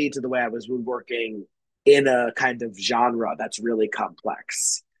simplicity to the way I was woodworking in a kind of genre that's really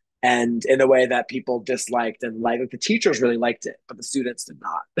complex and in a way that people disliked and like the teachers really liked it but the students did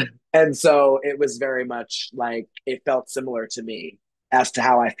not. And so it was very much like it felt similar to me as to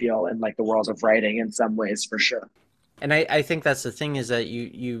how I feel in like the world of writing in some ways for sure. And I think that's the thing is that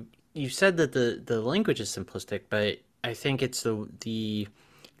you said that the language is simplistic, but I think it's the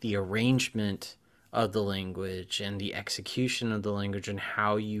arrangement of the language and the execution of the language and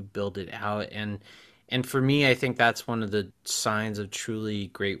how you build it out, And for me, I think that's one of the signs of truly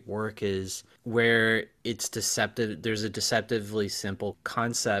great work is where it's deceptive. There's a deceptively simple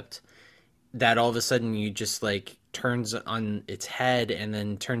concept that all of a sudden you just like turns on its head and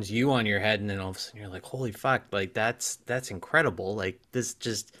then turns you on your head, and then all of a sudden you're like, holy fuck, like that's incredible. Like this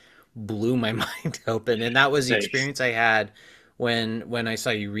just blew my mind open. And that was the Thanks. experience I had when I saw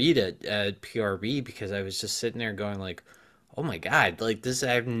you read it at PRB, because I was just sitting there going like, oh my God, like this,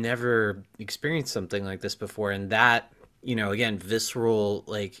 I've never experienced something like this before. And that, again, visceral,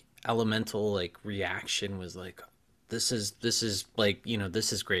 like elemental, like reaction was like, this is like,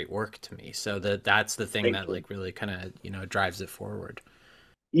 this is great work to me. So that's the thing Thank that you. like really kind of, drives it forward.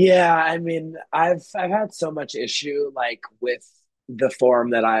 Yeah, I mean, I've had so much issue like with the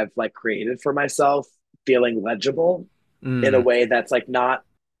form that I've like created for myself feeling legible in a Mm. way that's like not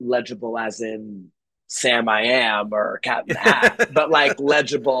legible as in Sam I Am or Cat in the Hat, but like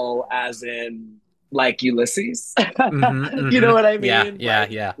legible as in like Ulysses. Mm-hmm, You know mm-hmm. what I Yeah, mean? yeah, Like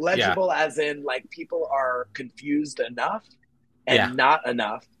yeah, yeah, legible as in like people are confused enough yeah, and not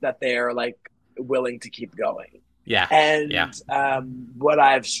enough that they're like willing to keep going. yeah, yeah. And what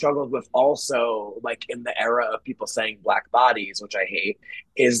I've struggled with also, like in the era of people saying black bodies, which I hate,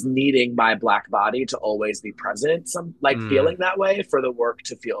 is needing my black body to always be present. Some like Mm. feeling that way for the work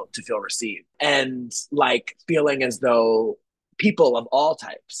to feel received, and like feeling as though people of all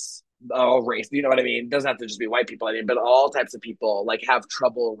types, all race, you know what I mean? It doesn't have to just be white people. I mean, but all types of people like have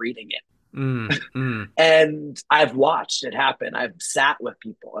trouble reading it. Mm. Mm. And I've watched it happen. I've sat with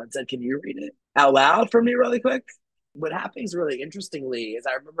people and said, "Can you read it out loud for me, really quick?" What happens really interestingly is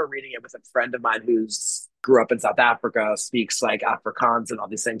I remember reading it with a friend of mine who's grew up in South Africa, speaks like Afrikaans and all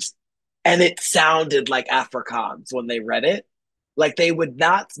these things. And it sounded like Afrikaans when they read it. Like they would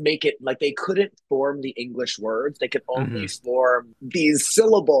not make it, like they couldn't form the English words. They could only Mm-hmm. form these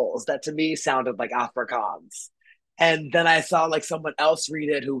syllables that to me sounded like Afrikaans. And then I saw like someone else read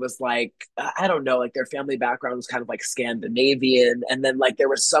it who was like, I don't know, like their family background was kind of like Scandinavian. And then like there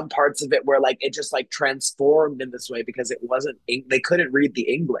were some parts of it where like it just like transformed in this way because it wasn't, they couldn't read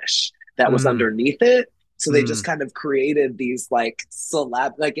the English that was Mm. underneath it. So they just Mm. kind of created these like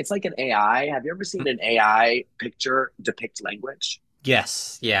like it's like an AI. Have you ever seen Mm. an AI picture depict language?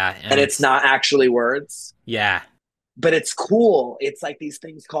 Yes, yeah, and And it's it's not actually words, yeah. but it's cool. It's like these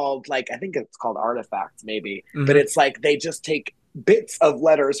things called like I think it's called artifacts maybe, but Mm-hmm. it's like they just take bits of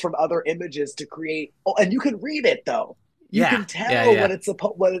letters from other images to create. Oh, and you can read it though. You Yeah, can yeah, tell yeah, what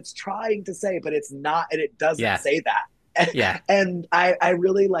it's trying to say, but it's not, and it doesn't yeah, say that. yeah. And I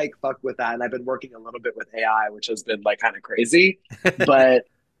really like fuck with that, and I've been working a little bit with AI, which has been like kind of crazy, but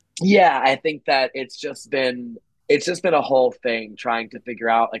yeah, I think that it's just been a whole thing trying to figure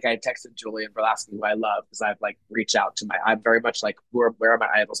out. Like I texted Julian Verlasky, who I love, because I've like reached out to I'm very much like where are my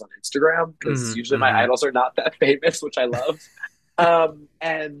idols on Instagram? Because Mm-hmm. usually my Mm-hmm. idols are not that famous, which I love.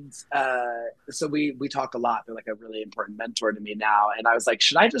 And so we talk a lot. They're like a really important mentor to me now. And I was like,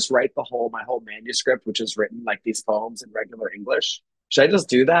 should I just write my whole manuscript, which is written like these poems in regular English? Should I just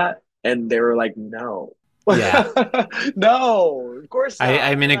do that? And they were like, no. Yeah. No, of course not.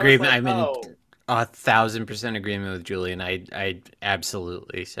 I'm in And I was agreement. like, I'm in oh, 1,000% agreement with Julian. I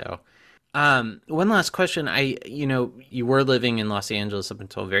absolutely so. One last question. You were living in Los Angeles up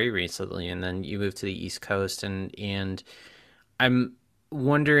until very recently, and then you moved to the East Coast, and I'm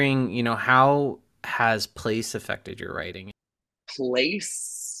wondering, how has place affected your writing?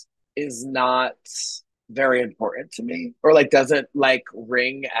 place is not very important to me, or like doesn't like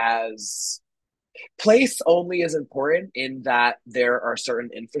ring as place only is important in that there are certain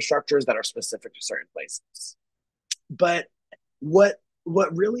infrastructures that are specific to certain places. But what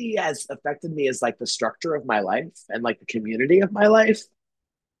really has affected me is like the structure of my life and like the community of my life.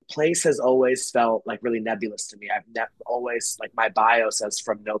 Place has always felt like really nebulous to me. I've never always like my bio says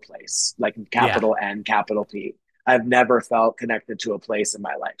from no place, like Yeah, capital N, capital P. I've never felt connected to a place in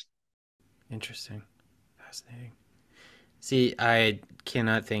my life. interesting, fascinating. See, I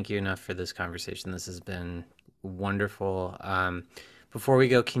cannot thank you enough for this conversation. This has been wonderful. Before we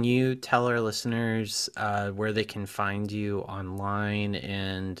go, can you tell our listeners where they can find you online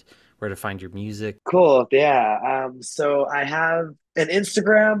and where to find your music? Cool. Yeah. So I have an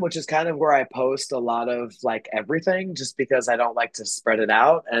Instagram, which is kind of where I post a lot of like everything, just because I don't like to spread it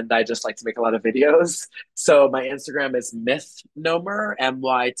out and I just like to make a lot of videos. So my Instagram is Mythnomer,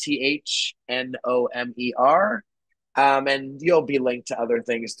 Mythnomer. And you'll be linked to other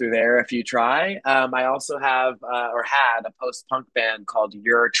things through there if you try. I also have or had a post punk band called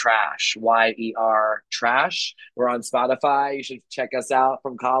Your Trash, Yer Trash. We're on Spotify. You should check us out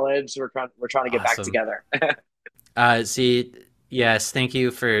from college. We're trying to get back Awesome. together. See, Yes, thank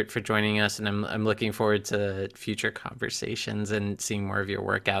you for joining us, and I'm looking forward to future conversations and seeing more of your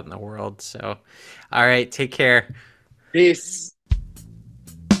work out in the world. So, all right, take care. Peace.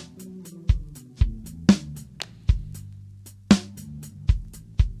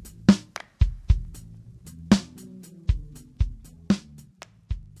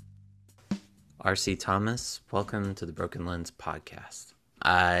 R.C. Thomas, welcome to the Broken Lens podcast.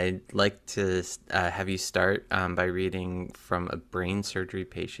 I'd like to have you start by reading from a brain surgery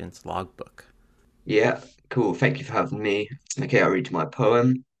patient's logbook. Yeah, cool. Thank you for having me. Okay, I'll read my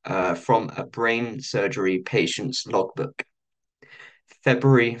poem from a brain surgery patient's logbook.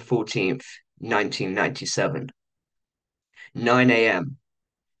 February 14th, 1997. 9 a.m.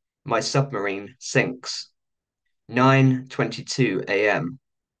 My submarine sinks. 9:22 a.m.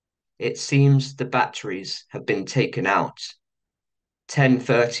 It seems the batteries have been taken out.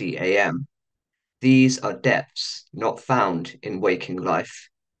 10:30 a.m. These are depths not found in waking life.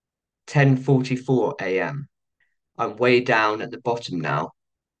 10:44 a.m. I'm way down at the bottom now.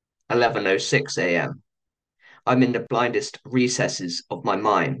 11:06 a.m. I'm in the blindest recesses of my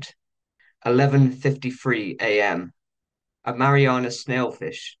mind. 11:53 a.m. A Mariana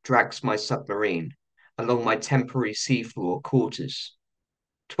snailfish drags my submarine along my temporary seafloor quarters.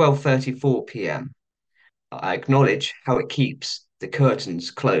 12:34 p.m. I acknowledge how it keeps the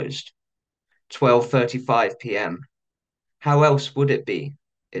curtains closed. 12:35 p.m. How else would it be?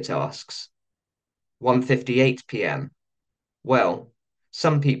 It asks. 1:58 p.m. Well,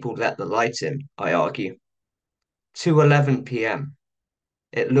 some people let the light in, I argue. 2:11 p.m.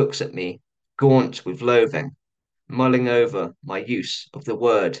 It looks at me, gaunt with loathing, mulling over my use of the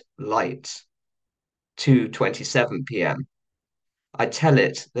word light. 2:27 p.m. I tell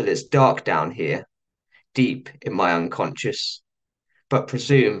it that it's dark down here, deep in my unconscious, but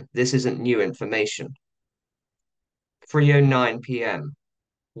presume this isn't new information. 3:09 p.m.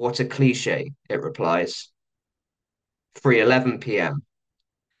 What a cliche, it replies. 3:11 p.m.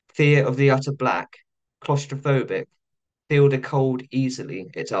 Fear of the utter black, claustrophobic, feel the cold easily,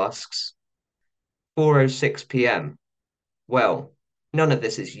 it asks. 4:06 p.m. Well, none of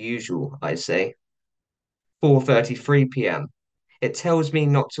this is usual, I say. 4:33 p.m. It tells me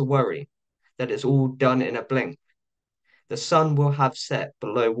not to worry, that it's all done in a blink. The sun will have set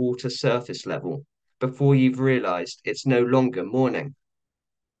below water surface level before you've realized it's no longer morning.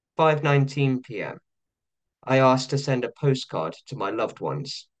 5:19 p.m. I asked to send a postcard to my loved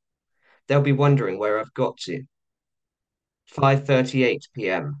ones. They'll be wondering where I've got to. 5:38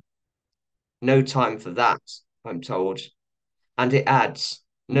 p.m. No time for that, I'm told. And it adds,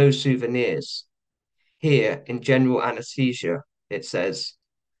 no souvenirs. Here, in general anesthesia, it says,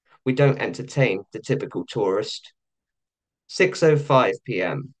 we don't entertain the typical tourist. 6:05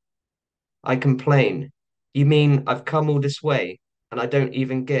 p.m. I complain. You mean I've come all this way and I don't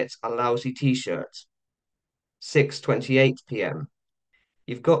even get a lousy t-shirt? 6:28 p.m.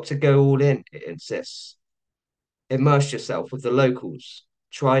 You've got to go all in, it insists. Immerse yourself with the locals,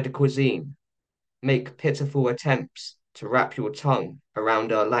 try the cuisine, make pitiful attempts to wrap your tongue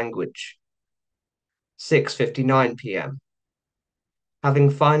around our language. 6:59 p.m.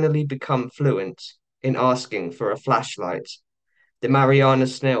 Having finally become fluent in asking for a flashlight, the Mariana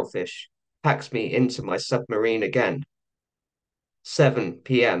snailfish packs me into my submarine again. 7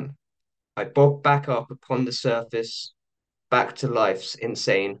 p.m. I bob back up upon the surface, back to life's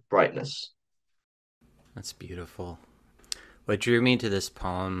insane brightness. That's beautiful. What drew me to this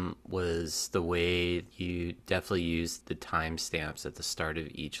poem was the way you definitely used the timestamps at the start of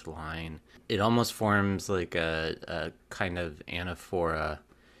each line. It almost forms like a kind of anaphora,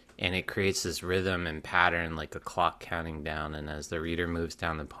 and it creates this rhythm and pattern like a clock counting down. And as the reader moves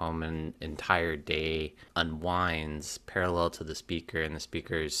down the poem, an entire day unwinds parallel to the speaker and the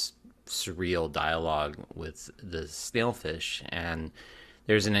speaker's surreal dialogue with the snailfish. And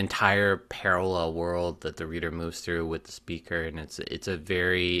there's an entire parallel world that the reader moves through with the speaker, and it's a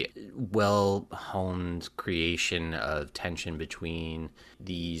very well honed creation of tension between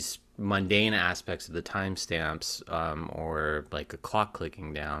these mundane aspects of the timestamps, or like a clock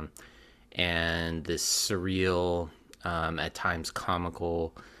clicking down, and this surreal, at times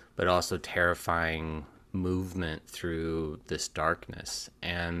comical, but also terrifying movement through this darkness.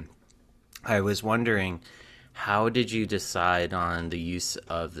 And I was wondering, how did you decide on the use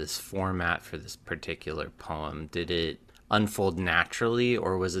of this format for this particular poem? Did it unfold naturally,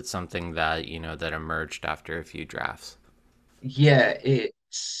 or was it something that, that emerged after a few drafts? Yeah, the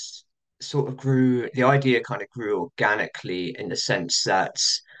idea kind of grew organically in the sense that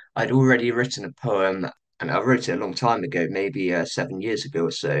I'd already written a poem and I wrote it a long time ago, maybe 7 years ago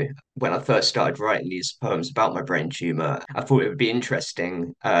or so. When I first started writing these poems about my brain tumor, I thought it would be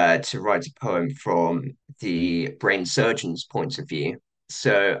interesting to write a poem from the brain surgeon's point of view.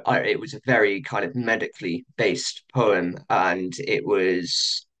 It was a very kind of medically based poem, and it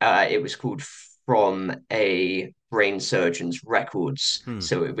was called From a Brain Surgeon's Records. Hmm.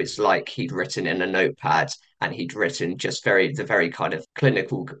 So it was like he'd written in a notepad and he'd written just the very kind of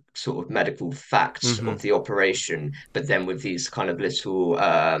clinical sort of medical facts Mm-hmm. of the operation, but then with these kind of little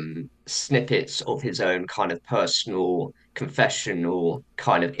snippets of his own kind of personal confessional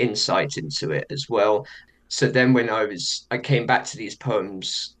kind of insight into it as well. So then when I came back to these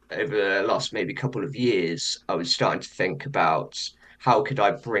poems over the last maybe couple of years, I was starting to think about how could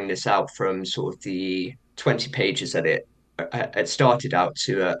I bring this out from sort of the 20 pages that it started out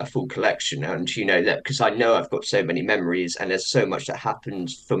to a full collection. And you know that because I know I've got so many memories and there's so much that happened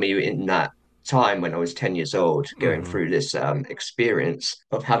for me in that time when I was 10 years old going Mm-hmm. through this experience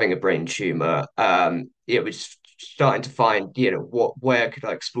of having a brain tumor. It was starting to find, where could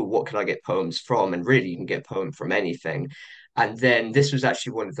I explore? What could I get poems from? And really, you can get poem from anything. And then this was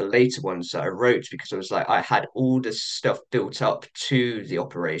actually one of the later ones that I wrote because I was like, I had all this stuff built up to the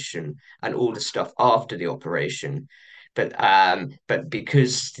operation and all the stuff after the operation. But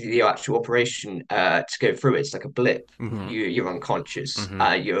because the actual operation to go through it's like a blip. Mm-hmm. You're unconscious,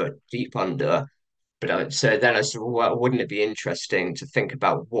 Mm-hmm. you're deep under. But so then I said, well, wouldn't it be interesting to think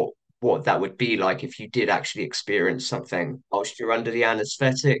about what that would be like if you did actually experience something whilst you're under the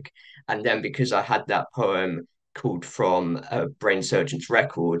anesthetic? And then because I had that poem called From a Brain Surgeon's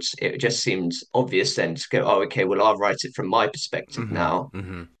Records, it just seemed obvious then to go, oh, okay, well, I'll write it from my perspective Mm-hmm. now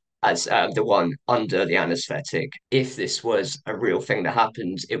Mm-hmm. as the one under the anesthetic. If this was a real thing that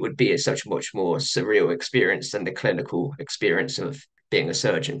happened, it would be a such much more surreal experience than the clinical experience of being a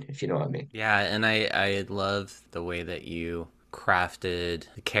surgeon, if you know what I mean. Yeah, and I love the way that you crafted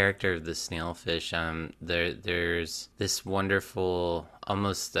the character of the snailfish. There's this wonderful,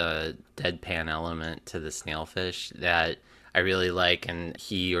 almost deadpan element to the snailfish that I really like, and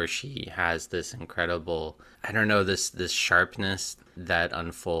he or she has this incredible, I don't know, this sharpness that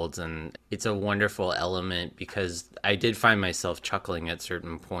unfolds, and it's a wonderful element because I did find myself chuckling at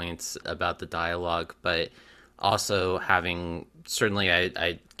certain points about the dialogue, but also having certainly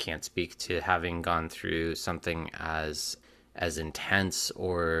I can't speak to having gone through something as intense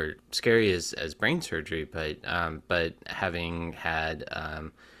or scary as brain surgery, but having had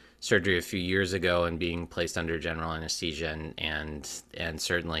surgery a few years ago and being placed under general anesthesia, and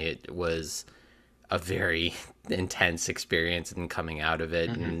certainly it was a very intense experience and coming out of it,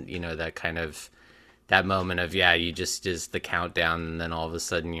 Mm-hmm. and that kind of that moment of, yeah, you just the countdown, and then all of a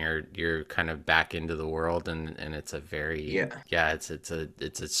sudden you're kind of back into the world, and it's a very, Yeah. yeah, it's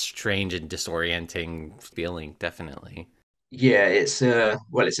a strange and disorienting feeling, definitely. Yeah, it's a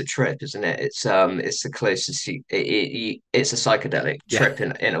trip, isn't it? It's the closest it's a psychedelic Yeah. trip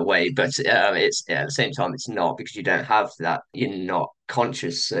in a way, but it's at the same time it's not because you don't have that. You're not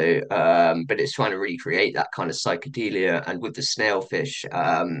conscious, so but it's trying to recreate that kind of psychedelia. And with the snailfish,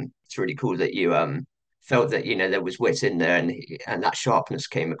 it's really cool that you felt that there was wit in there and that sharpness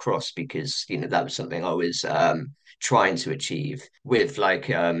came across because that was something I was trying to achieve with like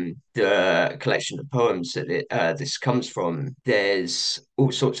the collection of poems that this comes from. There's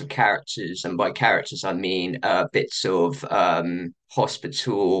all sorts of characters, and by characters I mean bits of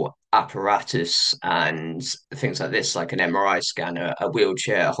hospital apparatus and things like this, like an MRI scanner, a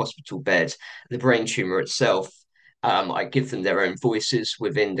wheelchair, a hospital bed, the brain tumor itself. I give them their own voices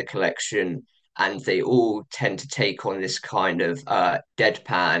within the collection, and they all tend to take on this kind of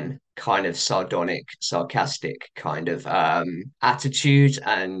deadpan, kind of sardonic, sarcastic kind of attitude.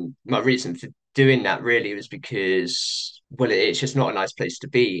 And my reason for doing that really was because, well, it's just not a nice place to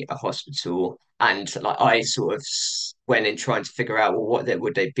be, a hospital. And like I sort of went in trying to figure out, well,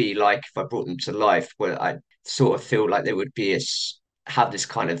 would they be like if I brought them to life? Well, I sort of feel like they would be have this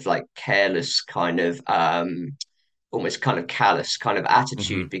kind of like careless kind of almost kind of callous kind of Hmm.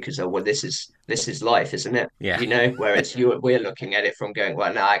 attitude because oh well this is life, isn't it? Yeah. Whereas we're looking at it from going,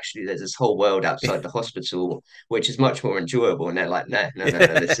 well, no, actually there's this whole world outside the hospital which is much more enjoyable, and they're like, no, no, no,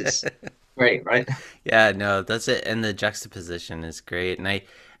 no, this is great, right? Yeah, no, that's it, and the juxtaposition is great, and I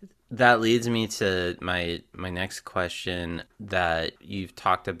that leads me to my next question, that you've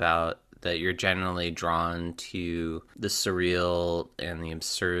talked about that you're generally drawn to the surreal and the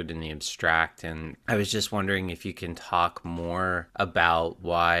absurd and the abstract, and I was just wondering if you can talk more about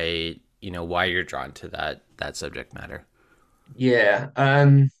why you're drawn to that subject matter. Yeah,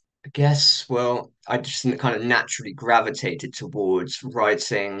 I guess, well, I just kind of naturally gravitated towards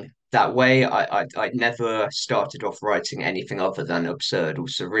writing that way. I never started off writing anything other than absurd or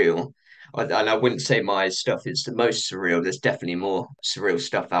surreal. And I wouldn't say my stuff is the most surreal. There's definitely more surreal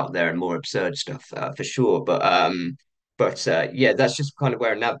stuff out there and more absurd stuff for sure. But yeah, that's just kind of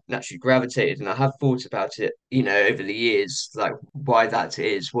where I naturally gravitated, and I have thought about it, over the years, like why that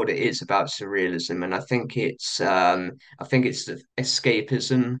is, what it is about surrealism, and I think it's the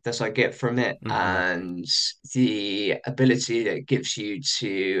escapism that I get from it, Mm-hmm. and the ability that it gives you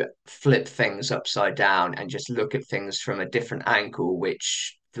to flip things upside down and just look at things from a different angle,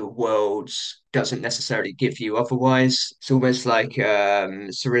 which the world doesn't necessarily give you otherwise. It's almost like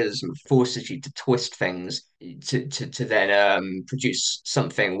surrealism forces you to twist things to then produce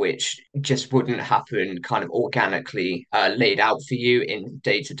something which just wouldn't happen kind of organically laid out for you in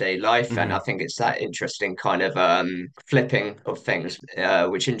day-to-day life. And I Mm-hmm. think it's that interesting kind of flipping of things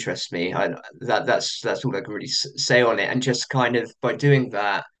which interests me. That's all I can really say on it. And just kind of by doing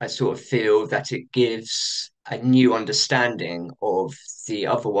that, I sort of feel that it gives a new understanding of the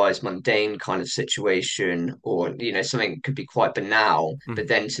otherwise mundane kind of situation, or something could be quite banal, but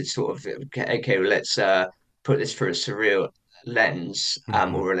then to sort of okay, well, let's put this through a surreal lens,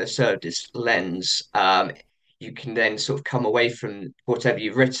 Mm-hmm. or an absurdist lens. You can then sort of come away from whatever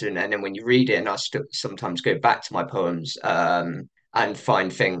you've written, and then when you read it, and I sometimes go back to my poems, and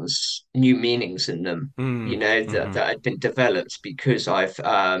find things, new meanings in them, that Mm-hmm. had been developed because I've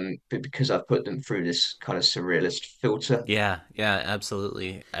put them through this kind of surrealist filter. Yeah, yeah,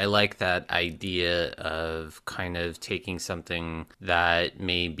 absolutely. I like that idea of kind of taking something that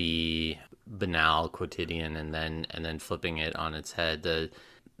may be banal, quotidian, and then flipping it on its head. The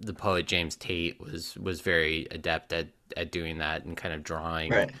poet James Tate was very adept at doing that and kind of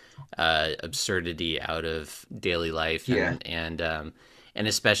drawing Right. absurdity out of daily life Yeah. and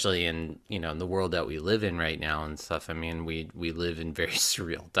especially in in the world that we live in right now and stuff. I mean, we live in very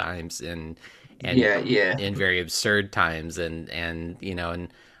surreal times and Yeah. Yeah. in very absurd times and and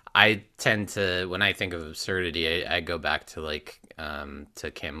I tend to, when I think of absurdity, I go back to like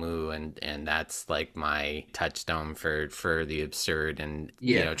to Camus, and that's like my touchstone for the absurd, and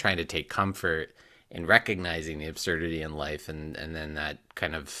Yeah. trying to take comfort in recognizing the absurdity in life, and then that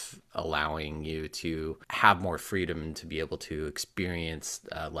kind of allowing you to have more freedom to be able to experience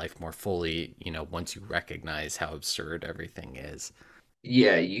life more fully, once you recognize how absurd everything is.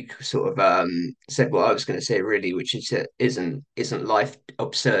 Yeah, you sort of said what I was going to say really, which is that isn't life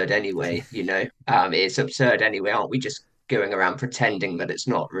absurd anyway, it's absurd anyway. Aren't we just going around pretending that it's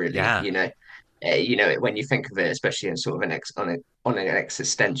not really, Yeah, when you think of it, especially in sort of on an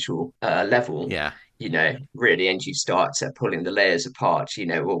existential level, yeah. really, and you start pulling the layers apart,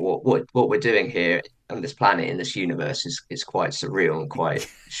 what we're doing here on this planet, in this universe, is quite surreal and quite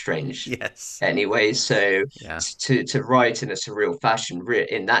strange Yes. anyway. So Yeah. to write in a surreal fashion,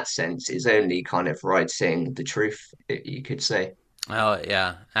 in that sense, is only kind of writing the truth, you could say. Oh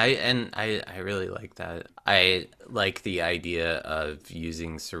yeah, I really like that. I like the idea of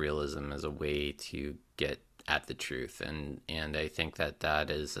using surrealism as a way to get at the truth, and I think that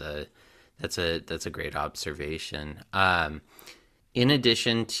that's a great observation. In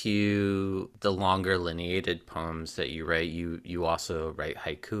addition to the longer lineated poems that you write, you also write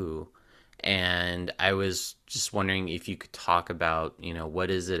haiku, and I was just wondering if you could talk about, what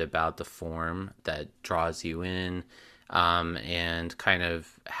is it about the form that draws you in, and kind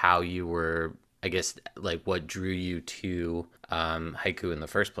of how you were, I guess, like what drew you to haiku in the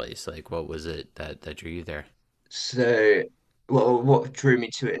first place? Like, what was it that drew you there? So, well, what drew me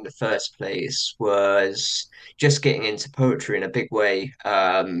to it in the first place was just getting into poetry in a big way,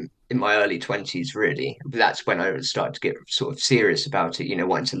 in my early 20s, really. That's when I started to get sort of serious about it,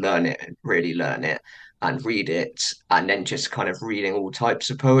 wanting to learn it, really learn it and read it, and then just kind of reading all types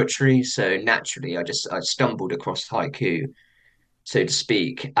of poetry. So naturally, I stumbled across haiku, so to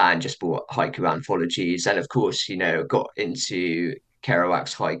speak, and just bought haiku anthologies. And of course, got into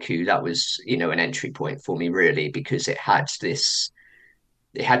Kerouac's haiku. That was, an entry point for me, really, because it had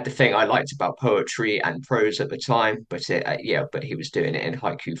the thing I liked about poetry and prose at the time, but but he was doing it in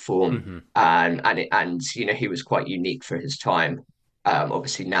haiku form, Mm-hmm. and he was quite unique for his time.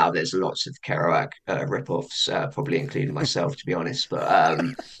 Obviously now there's lots of Kerouac rip-offs, probably including myself, to be honest. But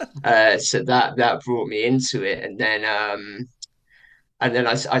so that brought me into it, and then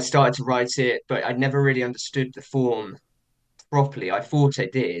I started to write it, but I never really understood the form properly. I thought I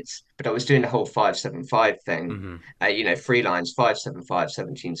did, but I was doing the whole 575 thing. Mm-hmm. 3 lines, 575,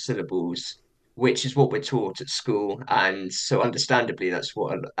 17 syllables, which is what we're taught at school. And so understandably, that's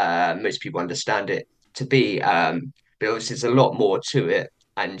what most people understand it to be. But obviously there's a lot more to it.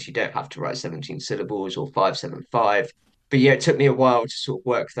 And you don't have to write 17 syllables or 575. but yeah, it took me a while to sort of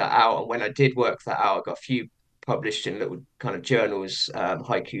work that out. And when I did work that out, I got a few published in little kind of journals,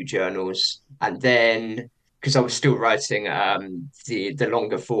 haiku journals. And then because I was still writing the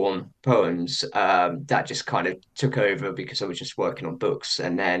longer form poems, that just kind of took over because I was just working on books.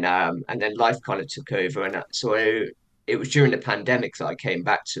 And then life kind of took over. And so it was during the pandemic that I came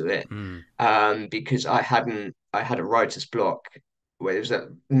back to it, Mm. because I had a writer's block where there was a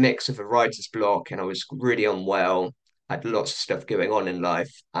mix of a writer's block and I was really unwell, had lots of stuff going on in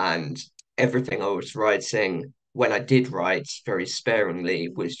life, and everything I was writing when I did write very sparingly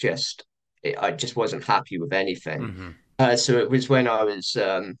was just I just wasn't happy with anything. Hmm. So it was when I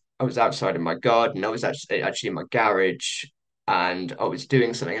was outside in my garden. I was actually in my garage, and I was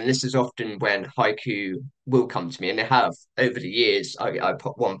doing something. And this is often when haiku will come to me, and they have over the years. I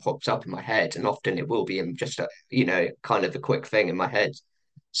put one pops up in my head, and often it will be in just a kind of a quick thing in my head.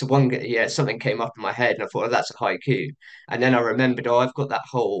 So something came up in my head, and I thought, oh, that's a haiku. And then I remembered, oh, I've got that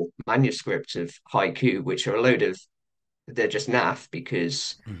whole manuscript of haiku, which are a load of they're just naff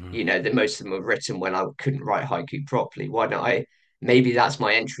because Hmm. that most of them were written when I couldn't write haiku properly. Why don't I? Maybe that's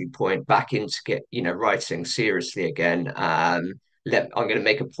my entry point back into get writing seriously again. I'm going to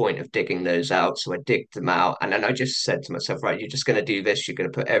make a point of digging those out. So I digged them out, and then I just said to myself, right, you're just going to do this. You're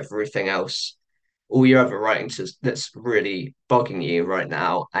going to put everything else, all your other that's really bugging you right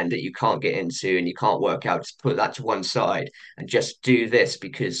now, and that you can't get into and you can't work out. Just put that to one side and just do this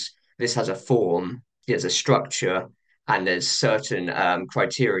because this has a form, there's a structure, and there's certain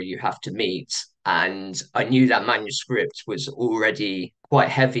criteria you have to meet. And I knew that manuscript was already quite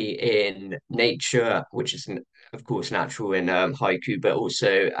heavy in nature, which is, of course, natural in haiku, but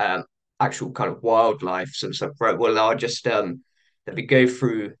also actual kind of wildlife. So it's like, right, well, I'll just let me go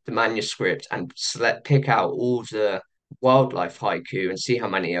through the manuscript and pick out all the wildlife haiku and see how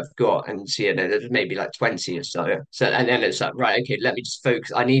many I've got and see there's maybe like 20 or so. So and then it's like, right, okay, let me just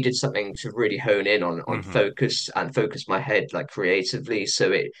focus. I needed something to really hone in on Hmm. focus and focus my head like creatively.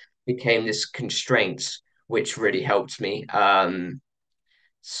 So it became this constraint which really helped me.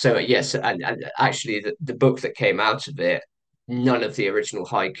 So yes, and actually the book that came out of it, none of the original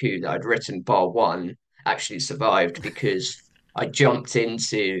haiku that I'd written, bar one, actually survived because I jumped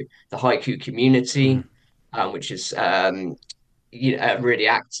into the haiku Mm. community, which is a really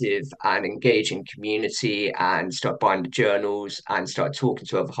active and engaging community, and start buying the journals and start talking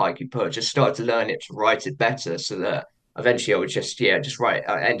to other haiku poets. Just started to learn it to write it better, so that eventually I would just write.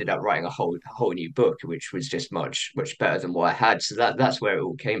 I ended up writing a whole new book, which was just much better than what I had. So that's where it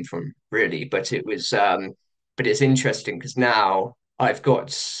all came from, really. But it's interesting because now I've got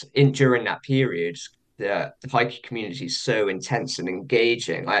in during that period the haiku community is so intense and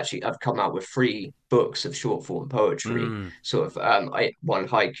engaging. I've come out with 3 books of short form poetry, Mm. sort of one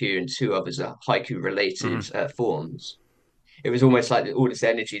haiku and 2 others are haiku related Hmm. forms. It was almost like all this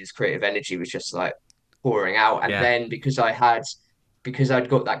energy, this creative energy was just like pouring out. And Yeah. then because I'd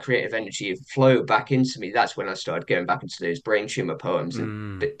got that creative energy flow back into me, that's when I started going back into those brain tumor poems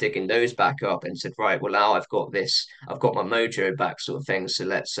and Mm. digging those back up and said, right, well now I've got my mojo back, sort of thing. So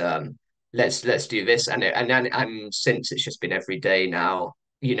let's do this. And since it's just been every day now,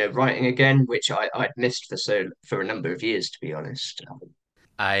 writing again, which I'd missed for a number of years, to be honest.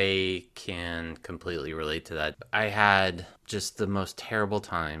 I can completely relate to that. I had just the most terrible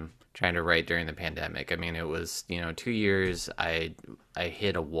time trying to write during the pandemic. I mean, it was, 2 years. I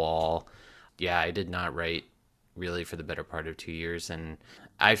hit a wall. Yeah, I did not write really for the better part of 2 years, and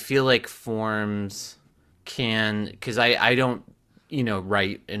I feel like forms can, because I don't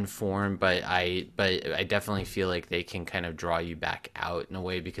write in form, but I definitely feel like they can kind of draw you back out in a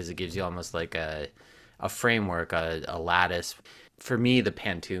way because it gives you almost like a framework, a lattice. For me, the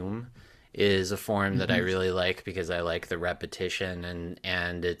pantoum is a form that I Mhm. really like because I like the repetition,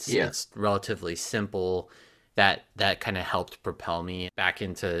 and it's Yeah. it's relatively simple. That kind of helped propel me back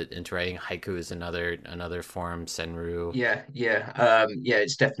into writing. Haiku is another form, senru. Yeah,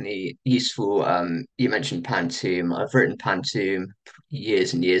 it's definitely useful. You mentioned Pantoum. I've written Pantoum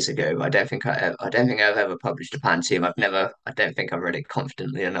years and years ago. I don't think I've ever published a Pantoum. I don't think I've read it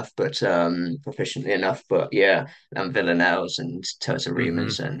confidently enough, but proficiently enough. But yeah, and villanelles and Hmm. terza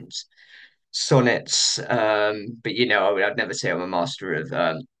and sonnets. But I'd never say I'm a master of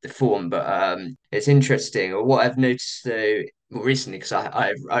the form. But it's interesting. Or what I've noticed though more recently, because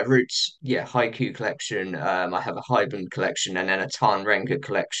I wrote haiku collection. I have a Haibun collection and then a Tanrenga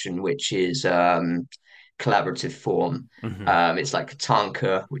collection, which is collaborative form. Hmm. It's like a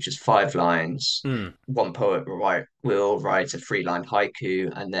tanka, which is 5 lines. Mm. One poet will write a 3 line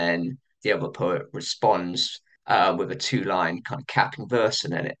haiku, and then the other poet responds with a two-line kind of capping verse,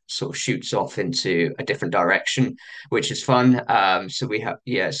 and then it sort of shoots off into a different direction, which is fun. So we have,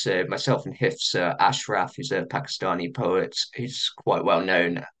 yeah, so myself and Hifz Ashraf, who's a Pakistani poet who's quite well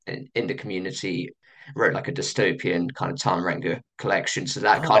known in the community, wrote like a dystopian kind of Tarrenga collection. So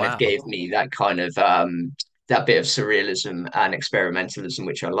that Oh kind of wow. gave me that kind of that bit of surrealism and experimentalism,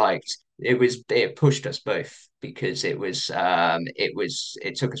 which I liked. It pushed us both because it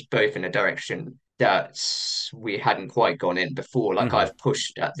took us both in a direction that we hadn't quite gone in before. Like Hmm. I've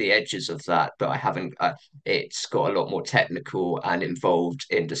pushed at the edges of that, but I haven't. It's got a lot more technical and involved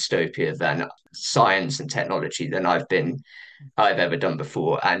in dystopia than science and technology than I've ever done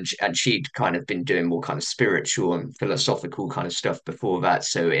before. And she'd kind of been doing more kind of spiritual and philosophical kind of stuff before that.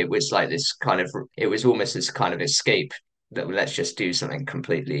 So it was like this kind of it was almost this kind of escape that let's just do something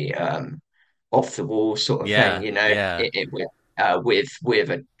completely off the wall sort of thing, Yeah, you know, yeah. with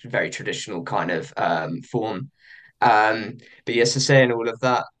a very traditional kind of form. But yes, to saying all of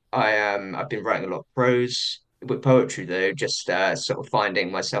that, I've been writing a lot of prose with poetry though, just sort of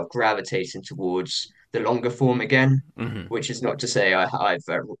finding myself gravitating towards the longer form again, Hmm. which is not to say I've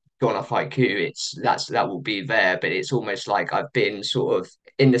gone off haiku. That will be there, but it's almost like I've been sort of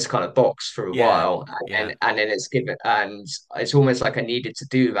in this kind of box for a Yeah, while, yeah. and then it's almost like I needed to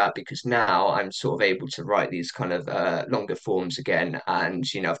do that because now I'm sort of able to write these kind of longer forms again,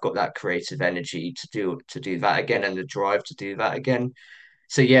 and you know I've got that creative energy to do that again and the drive to do that again.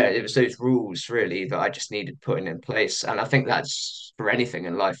 So yeah, it was those rules really that I just needed putting in place. And I think that's for anything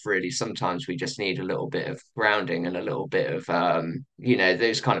in life, really. Sometimes we just need a little bit of grounding and a little bit of you know,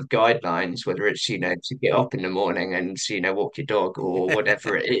 those kind of guidelines, whether it's, you know, to get up in the morning and, you know, walk your dog or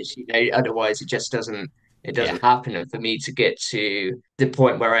whatever it is, you know, otherwise it Yeah. doesn't happen. And for me to get to the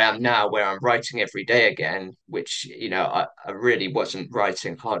point where I am now, where I'm writing every day again, which, you know, I really wasn't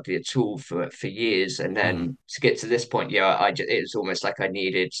writing hardly at all for years. And Hmm. then to get to this point, yeah, it was almost like I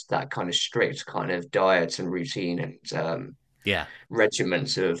needed that kind of strict kind of diet and routine and Yeah.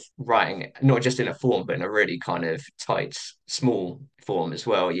 regiment of writing, not just in a form, but in a really kind of tight, small form as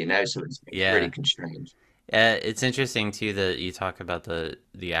well, you know, so it's really Yeah. constrained. It's interesting too that you talk about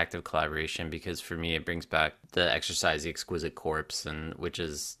the act of collaboration because for me it brings back the exercise, the exquisite corpse, and which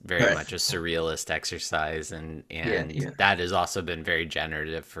is very Right. much a surrealist exercise, Yeah, and yeah. that has also been very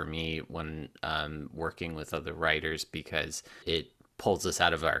generative for me when working with other writers because it pulls us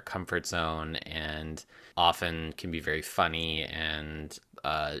out of our comfort zone and often can be very funny and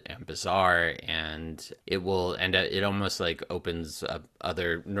bizarre, and it will end up it almost like opens up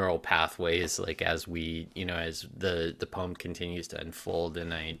other neural pathways like as we as the poem continues to unfold,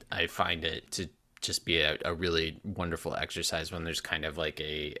 and I find it to just be a really wonderful exercise when there's kind of like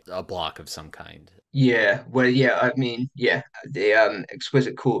a block of some kind. Yeah, well, yeah, I mean, yeah, the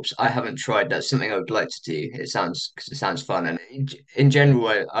Exquisite Corpse, I haven't tried. That's something I would like to do. It sounds fun. And in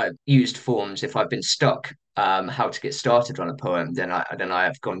general, I've used forms if I've been stuck, how to get started on a poem, then I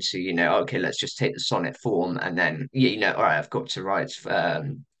have gone to, you know, okay, let's just take the sonnet form and then, yeah, you know, all right, I've got to write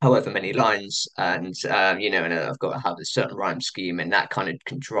however many lines and you know, and I've got to have a certain rhyme scheme, and that kind of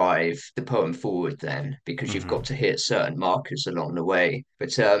can drive the poem forward then because you've got Hmm. to hit certain markers along the way.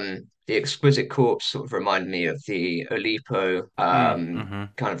 But the Exquisite Corpse sort of remind me of the Oulipo Mm-hmm.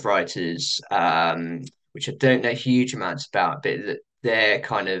 kind of writers, which I don't know huge amounts about, but their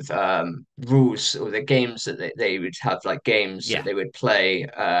kind of rules or the games that they would have, like games that Yeah. they would play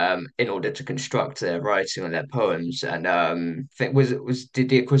in order to construct their writing and their poems. And I think did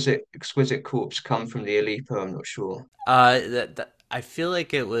the Exquisite Corpse come from the Oulipo? I'm not sure. I feel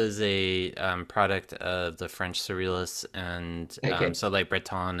like it was a product of the French surrealists, and Okay. so like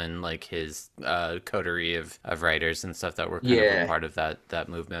Breton and like his coterie of writers and stuff that were kind of a Yeah. part of that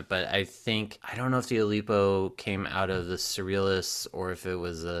movement. But I don't know if the Oulipo came out of the surrealists or if it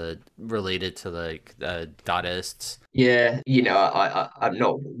was related to like Dadaists. Yeah, you know, I'm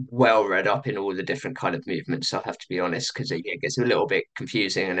not well read up in all the different kind of movements. I have to be honest, because it gets a little bit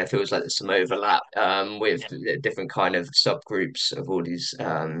confusing, and it feels like there's some overlap with the different kind of subgroups of all these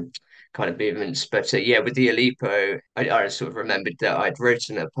kind of movements. But yeah, with the Aleppo, I sort of remembered that I'd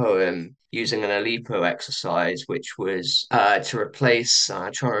written a poem using an Aleppo exercise, which was to replace. I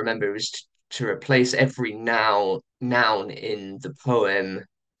try to remember, it was to replace every noun in the poem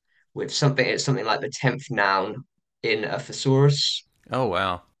with something. It's something like the tenth noun in a thesaurus. Oh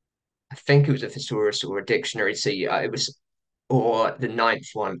wow. I think it was a thesaurus or a dictionary. So yeah, it was, or the ninth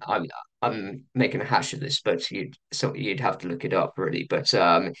one. I'm making a hash of this, but you'd have to look it up really. But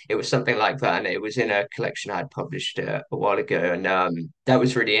it was something like that, and it was in a collection I had published a while ago, and that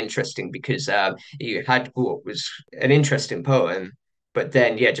was really interesting because you had what was an interesting poem, but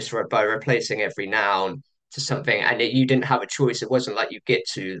then yeah, by replacing every noun. to something, and you didn't have a choice. It wasn't like you get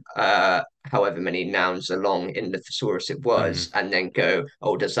to however many nouns along in the thesaurus it Mm-hmm. was, and then go,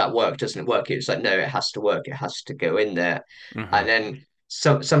 oh, does that work? Doesn't it work? It was like, no, it has to work. It has to go in there, Mm-hmm. and then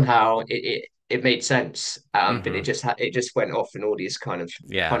somehow it made sense, but Mm-hmm. it just went off in all these kind of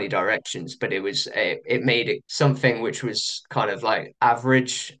Yeah. funny directions. But it made it something which was kind of like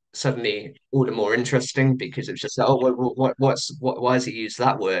average suddenly all the more interesting, because it was just like, oh, why has he used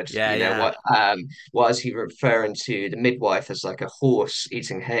that word? Yeah. Yeah. Why is he referring to the midwife as like a horse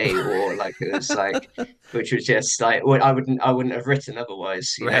eating hay, or like it was like, which was just like, well, I wouldn't have written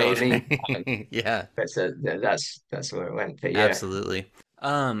otherwise, you know what I mean? Um, Right. Yeah. but that's where it went. But yeah, Absolutely.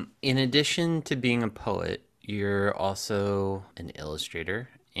 In addition to being a poet, you're also an illustrator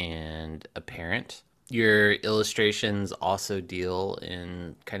and a parent. Your illustrations also deal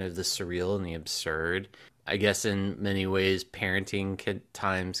in kind of the surreal and the absurd. I guess in many ways, parenting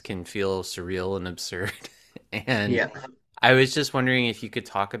times can feel surreal and absurd. And yeah. I was just wondering if you could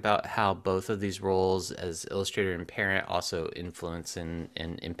talk about how both of these roles as illustrator and parent also influence and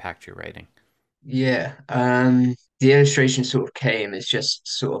impact your writing. Yeah, the illustration sort of came as just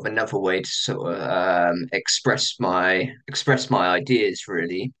sort of another way to sort of express my ideas.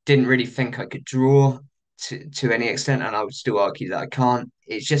 Really, didn't really think I could draw to any extent, and I would still argue that I can't.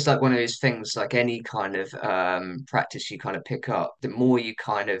 It's just like one of those things, like any kind of practice you kind of pick up. The more you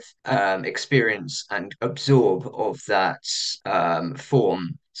kind of experience and absorb of that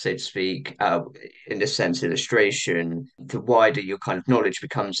form, so to speak, in this sense, illustration, the wider your kind of knowledge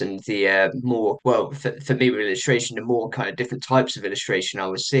becomes, and the more, well, for me with illustration, the more kind of different types of illustration I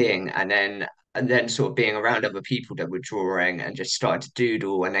was seeing, and then sort of being around other people that were drawing and just starting to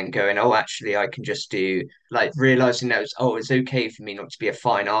doodle, and then going, oh, actually, I can just do, like, realizing that was, oh, it's okay for me not to be a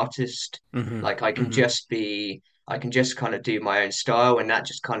fine artist. Mm-hmm. Like, Mm-hmm. I can just kind of do my own style. And that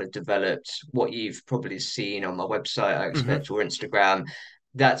just kind of developed what you've probably seen on my website, I Mm-hmm. expect, or Instagram.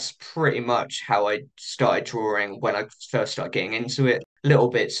 That's pretty much how I started drawing when I first started getting into it. Little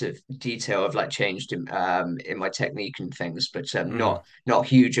bits of detail have like changed in my technique and things, but Mm-hmm. not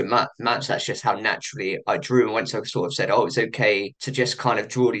huge amounts. That's just how naturally I drew. And once I sort of said, oh, it's okay to just kind of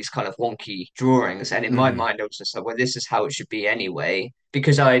draw these kind of wonky drawings, and in my Mm-hmm. mind, I was just like, well, this is how it should be anyway.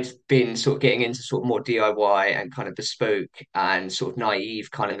 Because I'd been sort of getting into sort of more DIY and kind of bespoke and sort of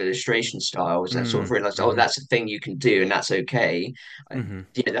naive kind of illustration styles, and sort of realized, oh, Mm-hmm. that's a thing you can do and that's okay. Mm-hmm.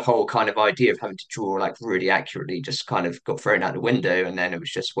 Yeah, the whole kind of idea of having to draw like really accurately just kind of got thrown out the window. And then it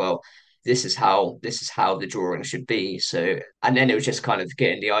was just, well, this is how the drawing should be. So, and then it was just kind of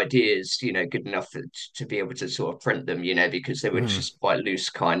getting the ideas, good enough to be able to sort of print them, because they were Mm-hmm. just quite loose,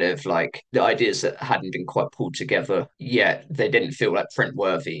 kind of like the ideas that hadn't been quite pulled together yet. They didn't feel like print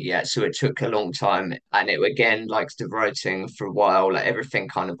worthy yet. So it took a long time. And it again, like the writing for a while, like everything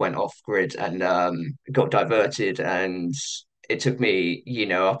kind of went off grid and got diverted. And it took me,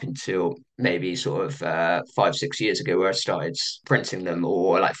 up until maybe sort of 5, 6 years ago where I started printing them,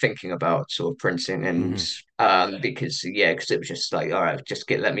 or like thinking about sort of printing. And Mm-hmm. because it was just like, all right,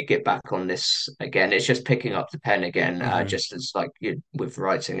 let me get back on this again. It's just picking up the pen again, Mm-hmm. just as like with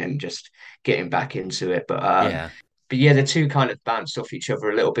writing and just getting back into it. Yeah. But yeah, the two kind of bounce off each other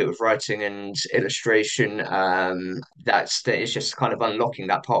a little bit with writing and illustration. That is just kind of unlocking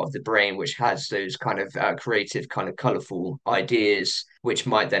that part of the brain which has those kind of creative, kind of colorful ideas, which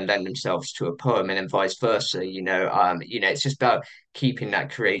might then lend themselves to a poem, and then vice versa. It's just about keeping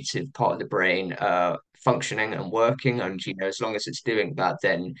that creative part of the brain functioning and working. And as long as it's doing that,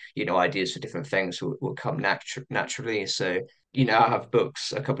 then ideas for different things will come naturally. So I have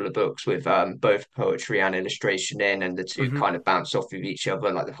a couple of books with both poetry and illustration in, and the two Mm-hmm. kind of bounce off of each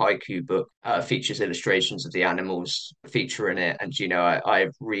other. Like the haiku book features illustrations of the animals feature in it, and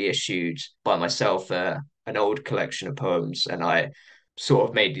I've reissued by myself an old collection of poems, and I sort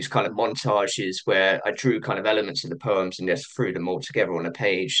of made these kind of montages where I drew kind of elements of the poems and just threw them all together on a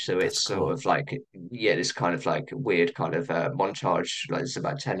page. So That's it's sort cool. of like, yeah, this kind of like weird kind of montage. Like there's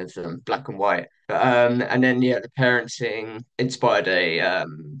about 10 of them, black and white. And then yeah, the parenting inspired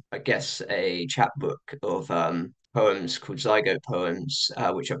I guess a chapbook of poems called Zygote Poems,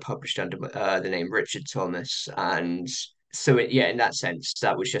 which I published under the name Richard Thomas. And so yeah, in that sense,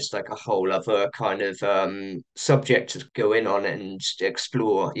 that was just like a whole other kind of subject to go in on and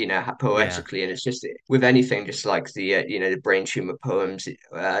explore, Yeah. poetically. And it's just with anything, just like the brain tumor poems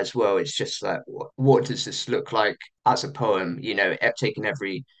as well. It's just like, what does this look like as a poem? Taking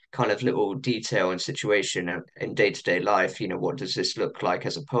every kind of little detail and situation in day-to-day life. What does this look like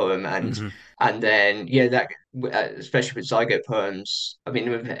as a poem? and Mm-hmm. and then yeah, that especially with zygote poems, I mean,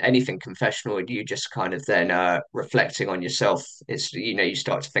 with anything confessional, you just kind of then reflecting on yourself. It's you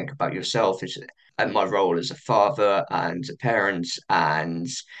start to think about yourself. and my role as a father and a parent, and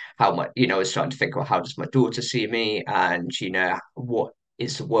how my, I was trying to think, well, how does my daughter see me, and what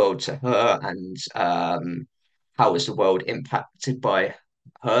is the world to her, and how is the world impacted by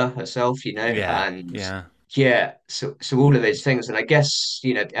her herself, Yeah. and Yeah. yeah, so all of those things, and I guess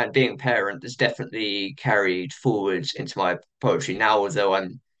and being a parent has definitely carried forwards into my poetry now. Although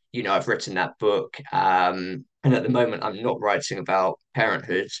I've written that book, and at the moment I'm not writing about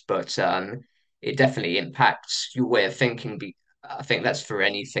parenthood, but it definitely impacts your way of thinking. I think that's for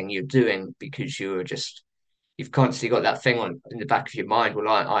anything you're doing because you've constantly got that thing on in the back of your mind. Well,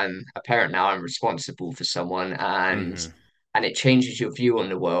 I'm a parent now. I'm responsible for someone, Hmm. and it changes your view on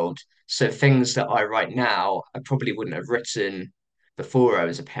the world. So things that I write now, I probably wouldn't have written before I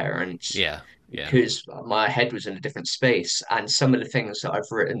was a parent Yeah. Yeah. because my head was in a different space. And some of the things that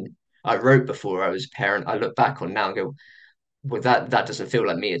I wrote before I was a parent, I look back on now and go, well, that doesn't feel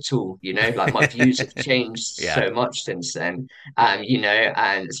like me at all, like my views have changed Yeah. so much since then.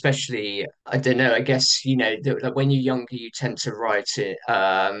 And especially, I don't know, I guess, like when you're younger, you tend to write it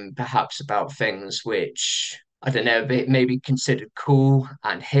perhaps about things which I don't know, maybe considered cool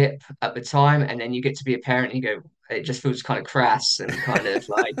and hip at the time, and then you get to be a parent and you go, it just feels kind of crass and kind of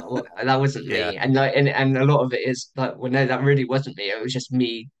like, oh, that wasn't Yeah. me. And a lot of it is like, well, no, that really wasn't me. It was just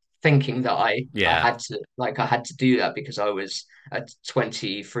me thinking that Yeah. I had to do that because I was a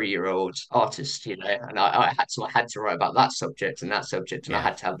 23-year-old artist, and I had to write about that subject and that subject, and I Yeah.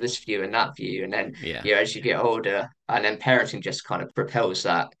 had to have this view and that view. And then Yeah. as you get older, and then parenting just kind of propels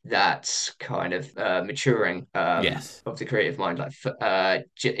that kind of maturing Yes. of the creative mind, like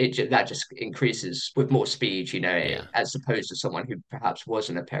that just increases with more speed, Yeah. as opposed to someone who perhaps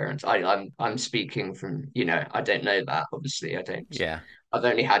wasn't a parent. I'm speaking from, I don't know that, obviously I don't. Yeah. I've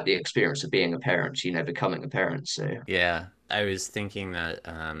only had the experience of being a parent, becoming a parent. So Yeah, I was thinking that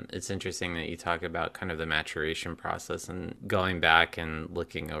it's interesting that you talk about kind of the maturation process and going back and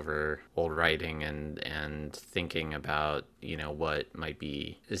looking over old writing and thinking about what might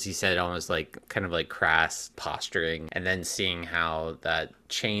be, as you said, almost like kind of like crass posturing, and then seeing how that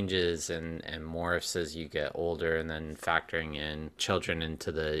changes and morphs as you get older, and then factoring in children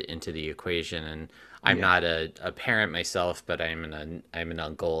into the equation. And I'm yeah, not a parent myself, but I'm an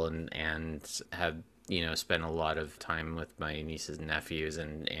uncle and have spent a lot of time with my nieces and nephews,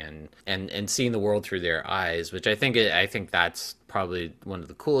 and seeing the world through their eyes, which I think that's probably one of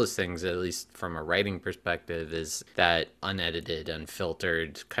the coolest things, at least from a writing perspective, is that unedited,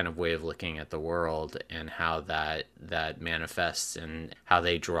 unfiltered kind of way of looking at the world, and how that manifests, and how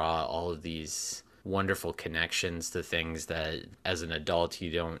they draw all of these wonderful connections to things that as an adult you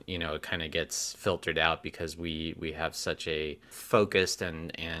don't, it kind of gets filtered out because we have such a focused,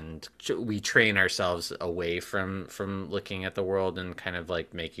 and we train ourselves away from looking at the world and kind of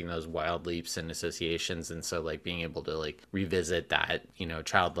like making those wild leaps and associations. And so like being able to like revisit that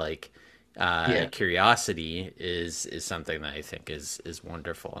childlike yeah. curiosity is something that I think is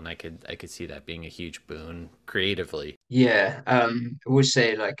wonderful, and I could see that being a huge boon creatively. Yeah, I would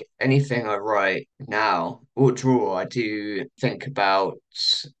say like anything I write now or draw, I do think about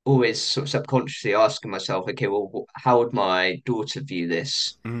always sort of subconsciously asking myself, okay, well, how would my daughter view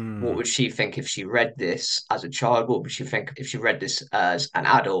this? What Mm, would she think if she read this as a child? What would she think if she read this as an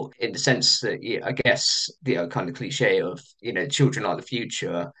adult? In the sense that, yeah, I guess, kind of cliche of, children are the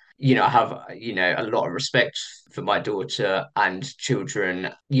future. I have, a lot of respect for my daughter and children,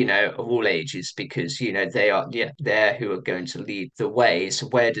 of all ages, because, they are, yeah, they're who are going to lead the way. So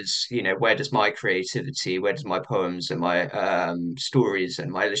where does my creativity, where does my poems and my stories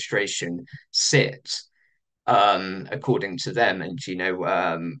and my illustration sit? According to them. And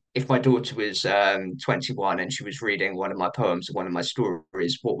if my daughter was 21 and she was reading one of my poems or one of my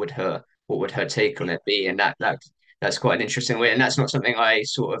stories, what would her take on it be? And that's quite an interesting way. And that's not something I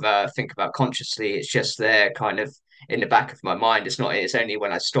sort of think about consciously. It's just there kind of in the back of my mind. It's only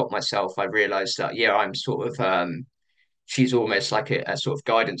when I stop myself I realize that, yeah, I'm sort of she's almost like a sort of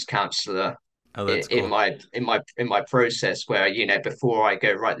guidance counselor oh, in, that's in cool. my in my in my process, where before I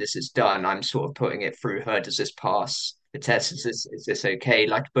go, right, this is done, I'm sort of putting it through her. Does this pass the test? Is this okay,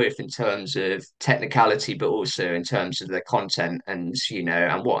 like both in terms of technicality but also in terms of the content, and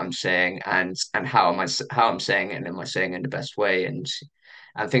what I'm saying, and how I'm saying it, and am I saying it in the best way, and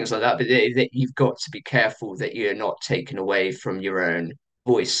things like that. But you've got to be careful that you're not taken away from your own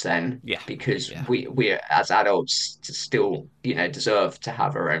voice then, Yeah. because Yeah. we as adults to still deserve to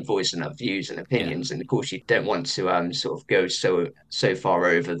have our own voice and our views and Yeah. opinions. And of course you don't want to sort of go so far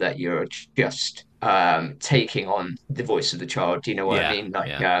over that you're just taking on the voice of the child. Do you know what I Yeah. mean? Like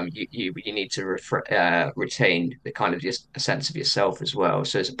Yeah. you need to retain the kind of just a sense of yourself as well.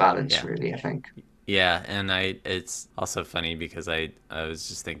 So it's a balance, Yeah. really, I think. Yeah, and it's also funny because I was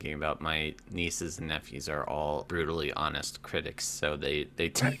just thinking about my nieces and nephews are all brutally honest critics, so they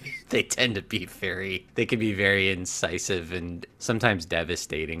tend to be they can be very incisive and sometimes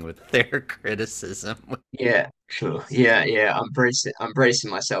devastating with their criticism. Yeah, sure. Yeah. I'm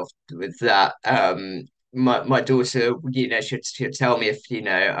bracing myself with that. My daughter, should tell me if,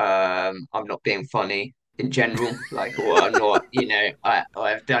 I'm not being funny in general, like, or I'm not,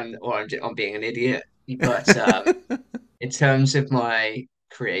 I've done, or I'm being an idiot. But in terms of my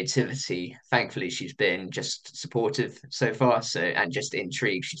creativity, thankfully she's been just supportive so far. So, and just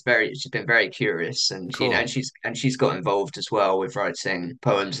intrigued. She's been very curious, and Cool. and she's got involved as well with writing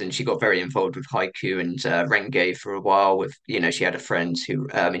poems, and she got very involved with haiku and renge for a while. With she had a friend who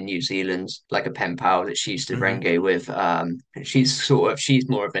in New Zealand, like a pen pal that she used to Hmm. renge with. She's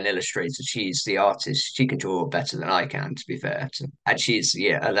more of an illustrator. She's the artist. She can draw better than I can, to be fair. And she's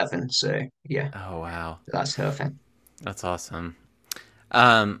 11, so yeah, Oh wow, that's her thing. that's awesome.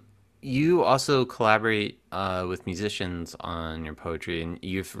 Um, you also collaborate with musicians on your poetry, and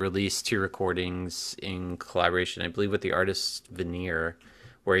you've released two recordings in collaboration, I believe, with the artist Veneer,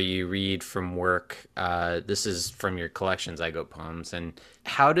 where you read from work. This is from your collections, I Go Poems. And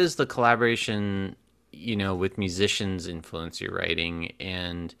how does the collaboration, with musicians influence your writing?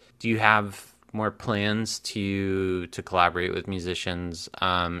 And do you have more plans to collaborate with musicians?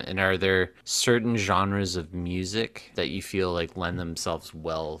 And are there certain genres of music that you feel like lend themselves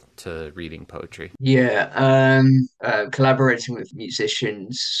well to reading poetry? Yeah, collaborating with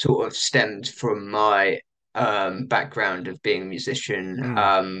musicians sort of stemmed from my background of being a musician,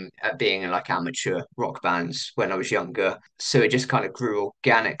 Mm, being in like amateur rock bands when I was younger. So it just kind of grew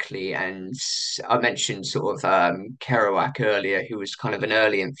organically. And I mentioned sort of Kerouac earlier, who was kind of an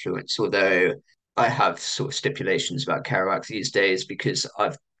early influence, although I have sort of stipulations about Kerouac these days because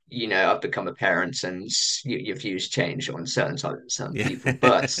I've become a parent and your views change on certain yeah. people,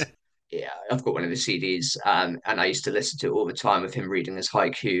 but yeah, I've got one of his CDs, and I used to listen to it all the time with him reading his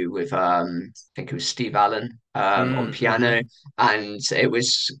haiku with I think it was Steve Allen on Mm-hmm. piano, and he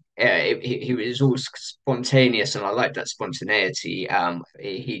was all spontaneous, and I liked that spontaneity.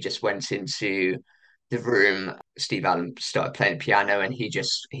 He just went into the room. Steve Allen started playing piano, and he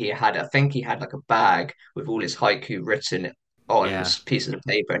had, I think he had like a bag with all his haiku written on Yeah. pieces of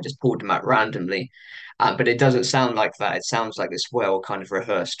paper and just pulled them out randomly. But it doesn't sound like that. It sounds like this well kind of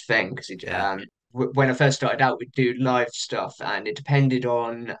rehearsed thing because Yeah. when I first started out, we'd do live stuff, and it depended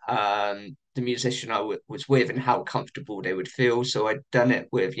on the musician was with and how comfortable they would feel. So I'd done it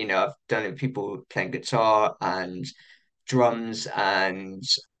with, I've done it with people playing guitar and drums and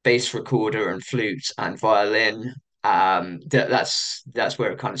bass recorder and flute and violin. That's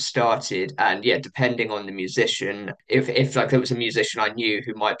where it kind of started. And yeah, depending on the musician, if like there was a musician I knew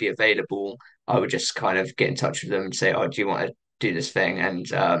who might be available, I would just kind of get in touch with them and say, "Oh, do you want to do this thing?" And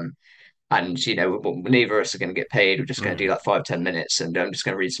neither of us are going to get paid. We're just going to do Mm. like 5-10 minutes, and I'm just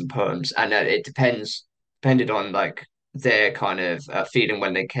going to read some poems. And it depended on like their kind of feeling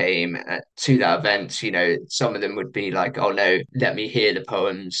when they came to that event. Some of them would be like, "Oh no, let me hear the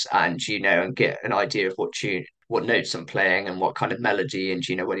poems," and and get an idea of what notes I'm playing, and what kind of melody, and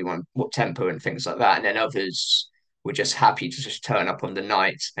what do you want, what tempo, and things like that. And then others were just happy to just turn up on the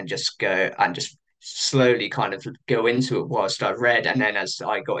night and just go and just slowly kind of go into it whilst I read, and then as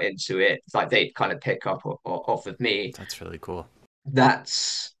I got into it, like they'd kind of pick up off of me. That's really cool.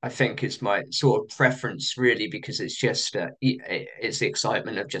 That's, I think, is my sort of preference really, because it's just it's the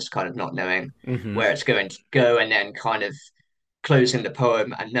excitement of just kind of not knowing Hmm. where it's going to go, and then kind of closing the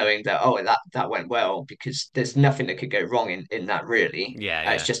poem and knowing that, oh, that went well, because there's nothing that could go wrong in that really.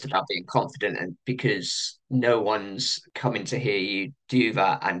 Yeah, It's yeah. just about being confident, and because no one's coming to hear you do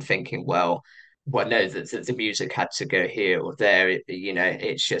that and thinking, well, no, the music had to go here or there. It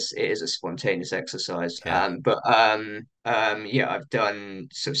is a spontaneous exercise. Yeah. Yeah, I've done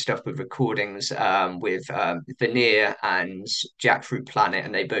some stuff with recordings with Veneer and Jackfruit Planet,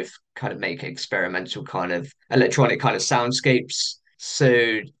 and they both kind of make experimental kind of electronic kind of soundscapes.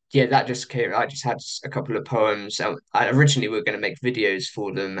 So yeah, that just came. I just had a couple of poems. I originally were going to make videos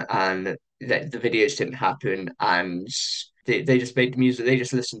for them, and the videos didn't happen, and they just made the music. They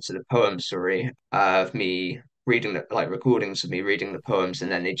just listened to the poems, sorry, of me reading like recordings of me reading the poems,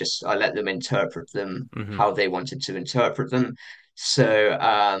 and then I let them interpret them Hmm. how they wanted to interpret them. So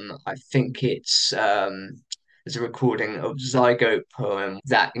I think there's a recording of Zygote poem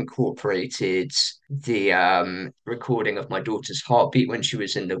that incorporated the recording of my daughter's heartbeat when she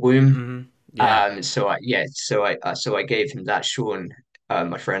was in the womb. Hmm. Yeah. So I gave him that, Sean,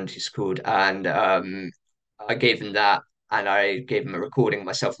 my friend, he's called, and I gave him that, and I gave him a recording of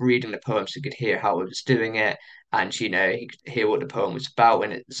myself reading the poem so he could hear how I was doing it. And he could hear what the poem was about.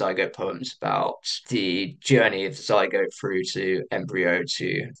 When the zygote poem's about the journey of the zygote through to embryo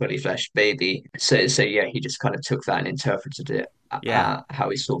to fully fleshed baby. So yeah, he just kind of took that and interpreted it Yeah. how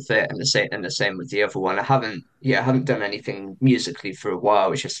he saw fit, and the same with the other one. I haven't done anything musically for a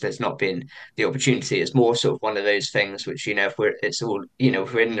while. It's just there's not been the opportunity. It's more sort of one of those things which, if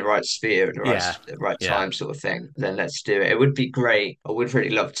we're in the right sphere at Yeah. the right Yeah. time sort of thing, then let's do it. It would be great. I would really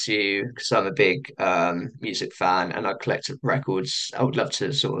love to, because I'm a big music fan and I collect records. I would love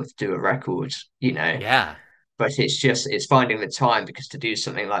to sort of do a record, Yeah. but it's finding the time, because to do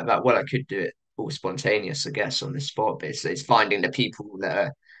something like that, well, I could do it all spontaneous, I guess, on the spot, but it's finding the people that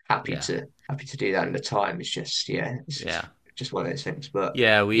are happy Yeah. to do that, and the time is just, yeah, it's Yeah. just one of those things. But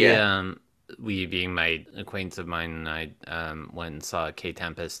Yeah, yeah, we being my acquaintance of mine, I went and saw K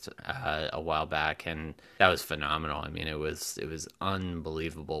Tempest a while back, and that was phenomenal. I mean, it was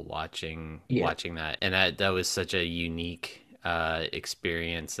unbelievable yeah, watching that, and that was such a unique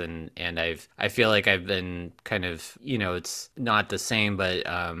experience, and I feel like I've been kind of, it's not the same, but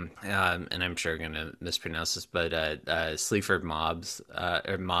and I'm sure I'm gonna mispronounce this, but Sleaford Mobs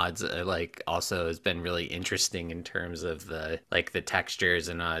or Mods, like, also has been really interesting in terms of the textures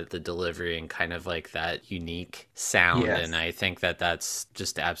and the delivery and kind of like that unique sound, yeah, and I think that that's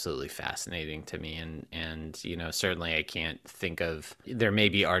just absolutely fascinating to me, and certainly I can't think of, there may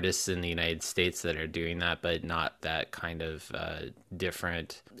be artists in the United States that are doing that, but not that kind of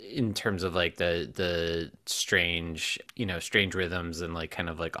different in terms of like the strange rhythms and like kind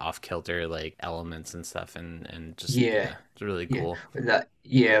of like off kilter like elements and stuff, and just, yeah. yeah, it's really Yeah, cool. with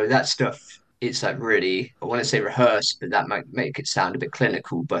that stuff, it's like really, I want to say rehearsed, but that might make it sound a bit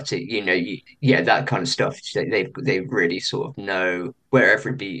clinical. But yeah, that kind of stuff, they really sort of know where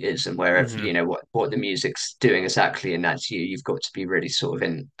every beat is and wherever, Hmm. what the music's doing exactly, and that's you. You've got to be really sort of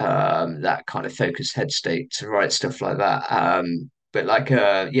in that kind of focused head state to write stuff like that. But like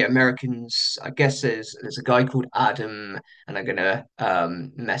yeah, Americans, I guess there's a guy called Adam, and I'm gonna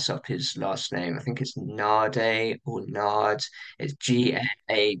mess up his last name. I think it's Nade or Nard. It's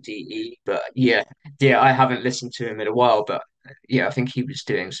Gnade. But yeah, yeah, I haven't listened to him in a while, but yeah, I think he was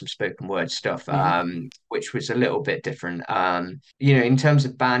doing some spoken word stuff, Hmm. which was a little bit different. In terms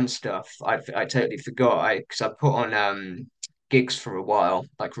of band stuff, I totally forgot. Because I put on gigs for a while,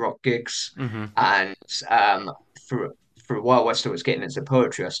 like rock gigs, Hmm. and um for a while, whilst I was getting into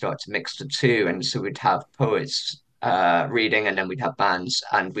poetry, I started to mix the two, and so we'd have poets reading, and then we'd have bands,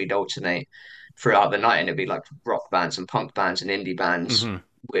 and we'd alternate throughout the night, and it'd be like rock bands and punk bands and indie bands Hmm.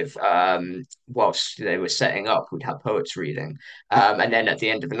 with whilst they were setting up, we'd have poets reading, and then at the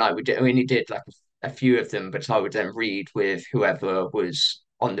end of the night, we only did like a few of them, but I would then read with whoever was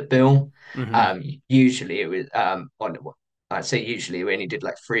on the bill. Hmm. Um, Usually it was on. I'd say usually we only did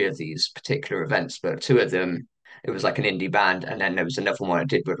like three of these particular events, but two of them it was like an indie band, and then there was another one I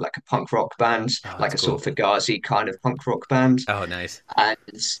did with like a punk rock band, Oh, that's like a cool. sort of Fugazi kind of punk rock band, Oh, nice. and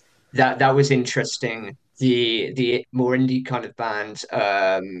that was interesting. The more indie kind of band,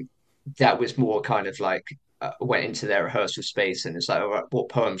 that was more kind of like went into their rehearsal space, and it's like, all right, what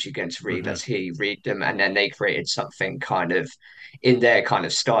poems are you going to read? Hmm. Let's hear you read them, and then they created something kind of in their kind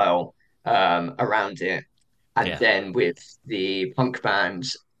of style around it. And Yeah. then with the punk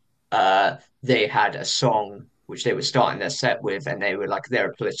bands, they had a song which they were starting their set with, and they were like,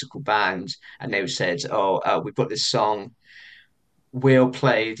 they're a political band, and they said, "Oh, we've got this song. We'll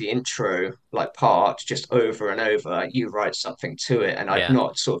play the intro like part just over and over. You write something to it." And I'd Yeah.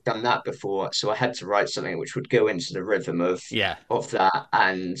 not sort of done that before, so I had to write something which would go into the rhythm Yeah. of that,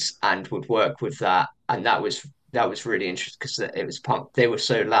 and would work with that. And that was really interesting because it was punk. They were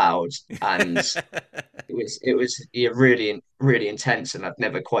so loud, and it was yeah, really really intense, and I've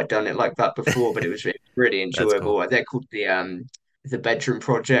never quite done it like that before, but it was really That's cool. enjoyable. They're called the Bedroom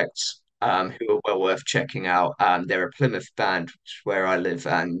Project, who are well worth checking out. They're a Plymouth band, which is where I live,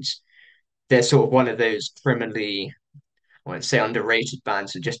 and they're sort of one of those criminally, I won't say underrated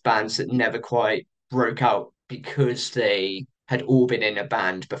bands, but just bands that never quite broke out because they had all been in a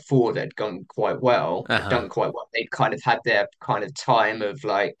band before they'd gone quite well, had Uh-huh. done quite well. They'd kind of had their kind of time of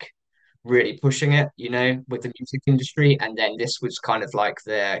like really pushing it, with the music industry. And then this was kind of like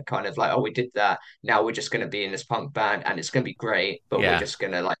their kind of like, oh, we did that. Now we're just going to be in this punk band and it's going to be great, but we're Yeah. just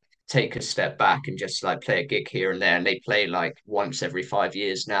going to like take a step back and just like play a gig here and there. And they play like once every 5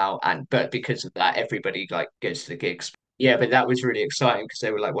 years now. But because of that, everybody like goes to the gigs. Yeah, but that was really exciting because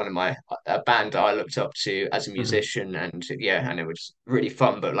they were like one of my a band that I looked up to as a Hmm. musician, and yeah, and it was really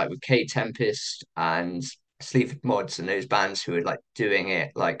fun. But like with K Tempest and Sleaford Mods and those bands who are like doing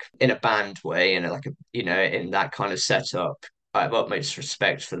it like in a band way and like a in that kind of setup. I have utmost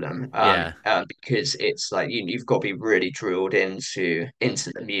respect for them, Yeah. because it's like you've got to be really drilled into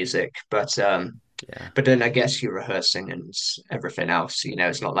the music. Yeah. But then I guess you're rehearsing and everything else.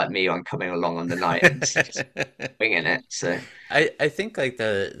 It's not like me. I'm coming along on the night and just winging it. So I think like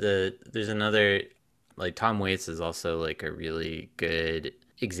there's another, like Tom Waits is also like a really good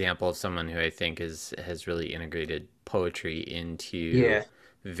example of someone who I think has really integrated poetry into yeah,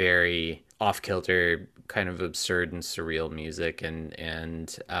 very off kilter, kind of absurd and surreal music, and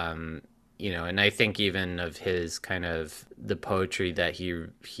I think even of his kind of the poetry that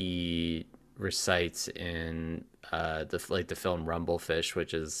he recites in the film Rumblefish,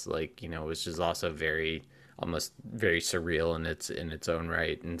 which is which is also very almost very surreal in its own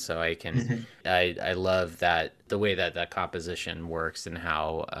right. And so hmm I love that the way that composition works, and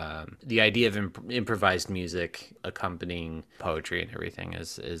how the idea of improvised music accompanying poetry and everything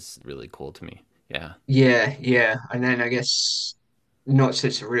is really cool to me. Yeah. yeah, yeah. And then I guess not so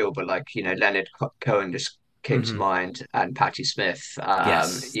surreal, but like Leonard Cohen just came to Mm-hmm. mind, and Patti Smith.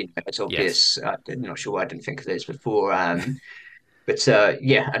 Yes. It's Yes. obvious. I'm not sure why I didn't think of those before. But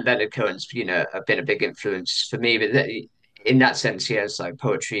yeah, and Leonard Cohen's have been a big influence for me. But in that sense, yeah, it's like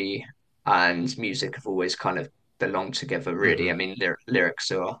poetry and music have always kind of belonged together. Really, Mm-hmm. I mean,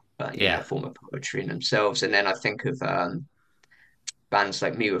 lyrics are a Yeah. form of poetry in themselves. And then I think of bands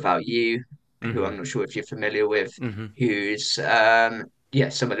like Me Without You, who Mm-hmm. I'm not sure if you're familiar with, Mm-hmm. who's yeah,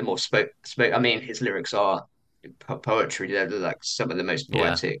 some of the more spoke. I mean, his lyrics are poetry. They're like some of the most Yeah.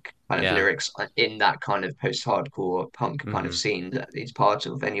 poetic kind of Yeah. lyrics in that kind of post-hardcore punk kind of Mm-hmm. scene that he's part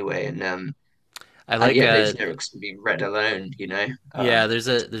of anyway. And I like yeah, those lyrics can be read alone. yeah, there's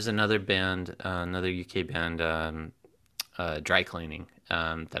another band, another UK band, Dry Cleaning,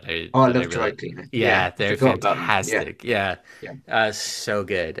 that I Oh, I that I love Dry really, Cleaner. Yeah, yeah, I they're forgot about them. Yeah, fantastic. Yeah, yeah, so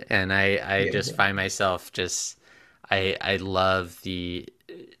good. And I yeah, just find myself just I love the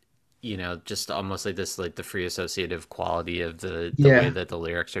just almost like this, like the free associative quality of the way yeah, that the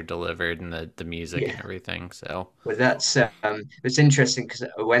lyrics are delivered, and the music and yeah. everything. So Well, that's it's interesting because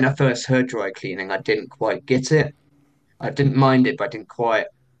when I first heard Dry Cleaning, I didn't quite get it. I didn't mind it, but I didn't quite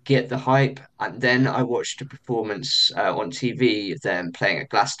get the hype. And then I watched a performance on TV of them playing at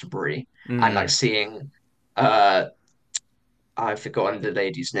Glastonbury, and like mm, seeing uh I've forgotten the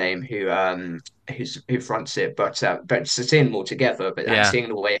lady's name who fronts it, but seeing them all together, and yeah, seeing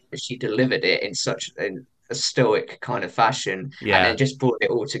the way she delivered it in such a stoic kind of fashion, and yeah, then just brought it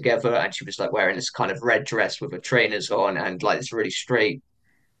all together. And she was like wearing this kind of red dress with her trainers on, and like this really straight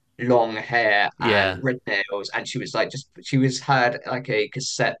long hair and yeah, red nails, and she was like just she was had like a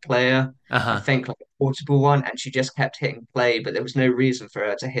cassette player, I uh-huh, think like a portable one, and she just kept hitting play, but there was no reason for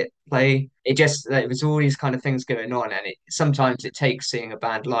her to hit play. It just there was all these kind of things going on, and it sometimes it takes seeing a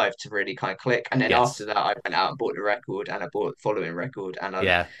band live to really kind of click. And then after yes, that, I went out and bought the record, and I bought the following record, and I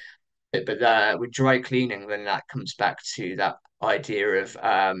yeah, but with dry cleaning, then that comes back to that idea of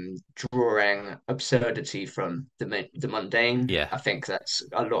drawing absurdity from the mundane. yeah, I think that's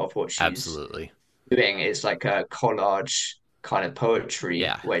a lot of what she's absolutely, doing is like a collage kind of poetry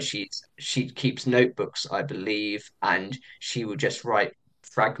yeah, where she keeps notebooks, I believe, and she will just write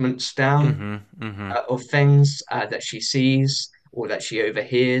fragments down mm-hmm, mm-hmm. of things that she sees or that she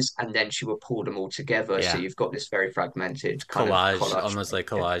overhears, and then she will pull them all together. So Yeah. you've got this very fragmented kind of Collage, collage. almost like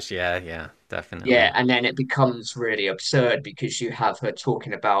collage. Yeah, yeah, Yeah, definitely. and then it becomes really absurd because you have her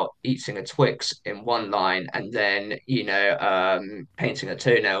talking about eating a Twix in one line, and then painting her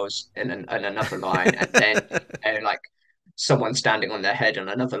toenails in another line, and then like someone standing on their head on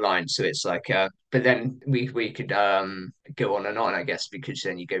another line. So it's like, but then we could go on and on, I guess, because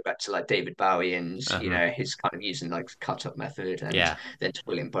then you go back to like David Bowie and Uh-huh. his kind of using like the cut up method, and Yeah, then to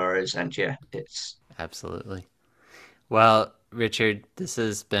William Burroughs, and yeah, it's absolutely. Well, Richard, this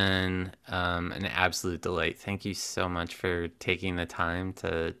has been an absolute delight. Thank you so much for taking the time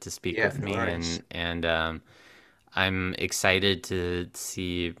to speak yeah, with no me, worries. and I'm excited to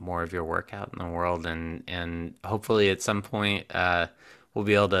see more of your work out in the world, and hopefully at some point we'll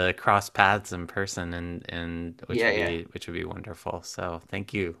be able to cross paths in person, and which Yeah, would yeah. be wonderful. So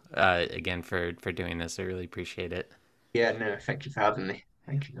thank you again for doing this. I really appreciate it. Yeah, no, thank you for having me.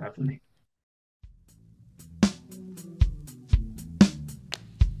 Thank you for having me.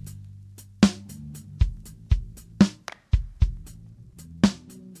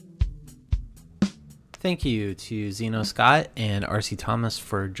 Thank you to z.No Scott and R.C. Thomas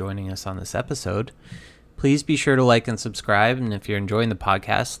for joining us on this episode. Please be sure to like and subscribe, and if you're enjoying the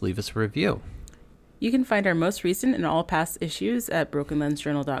podcast, leave us a review. You can find our most recent and all past issues at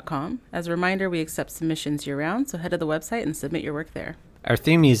brokenlensjournal.com. As a reminder, we accept submissions year-round, so head to the website and submit your work there. Our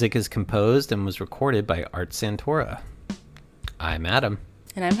theme music is composed and was recorded by Art Santora. I'm Adam.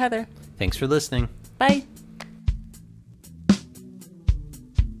 And I'm Heather. Thanks for listening. Bye.